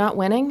cheating, you're not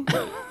winning.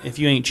 If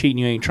you ain't cheating,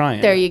 you ain't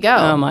trying. There you go.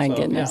 Oh my So,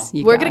 goodness! yeah.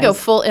 You We're gonna go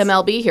guys. full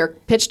MLB here,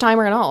 pitch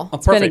timer and all. Oh,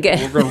 perfect. been a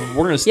good-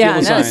 We're gonna steal Yeah,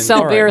 the no, sign.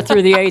 sell All beer right.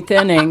 through the 8th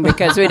inning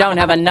because we don't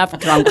have enough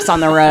drunks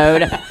on the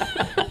road.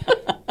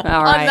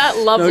 All right. On that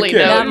lovely Okay.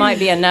 That note. might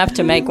be enough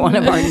to make one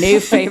of our new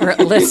favorite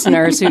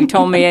listeners who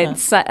told me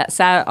it's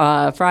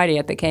Friday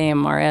at the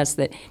KMRS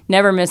that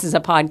never misses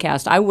a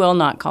podcast. I will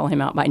not call him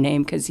out by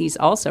name because he's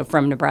also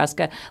from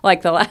Nebraska,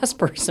 like the last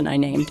person I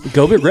named.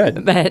 Go Big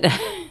Red. But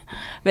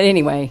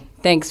anyway,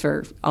 thanks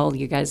for all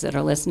you guys that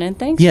are listening.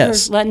 Thanks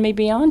Yes. for letting me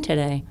be on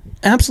today.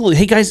 Absolutely.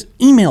 Hey, guys,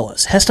 email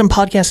us,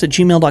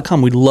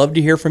 hestonpodcast@gmail.com. We'd love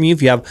to hear from you.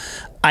 If you have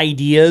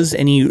ideas,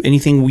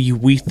 anything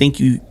we think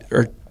you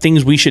or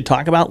things we should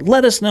talk about,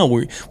 let us know.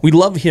 We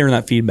love hearing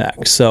that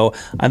feedback. So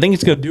I think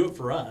it's going to do it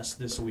for us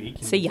this week.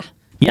 See ya.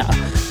 Yeah.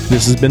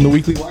 This has been the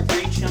Weekly Walk for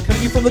HTL coming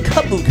to you from the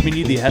Cutboom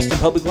Community of the Heston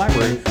Public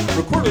Library.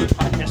 Recorded with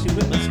podcasting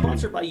equipment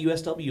sponsored by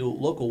USW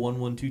Local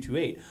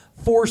 11228.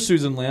 For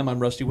Susan Lamb, I'm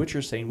Rusty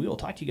Witcher saying we will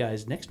talk to you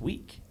guys next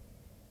week.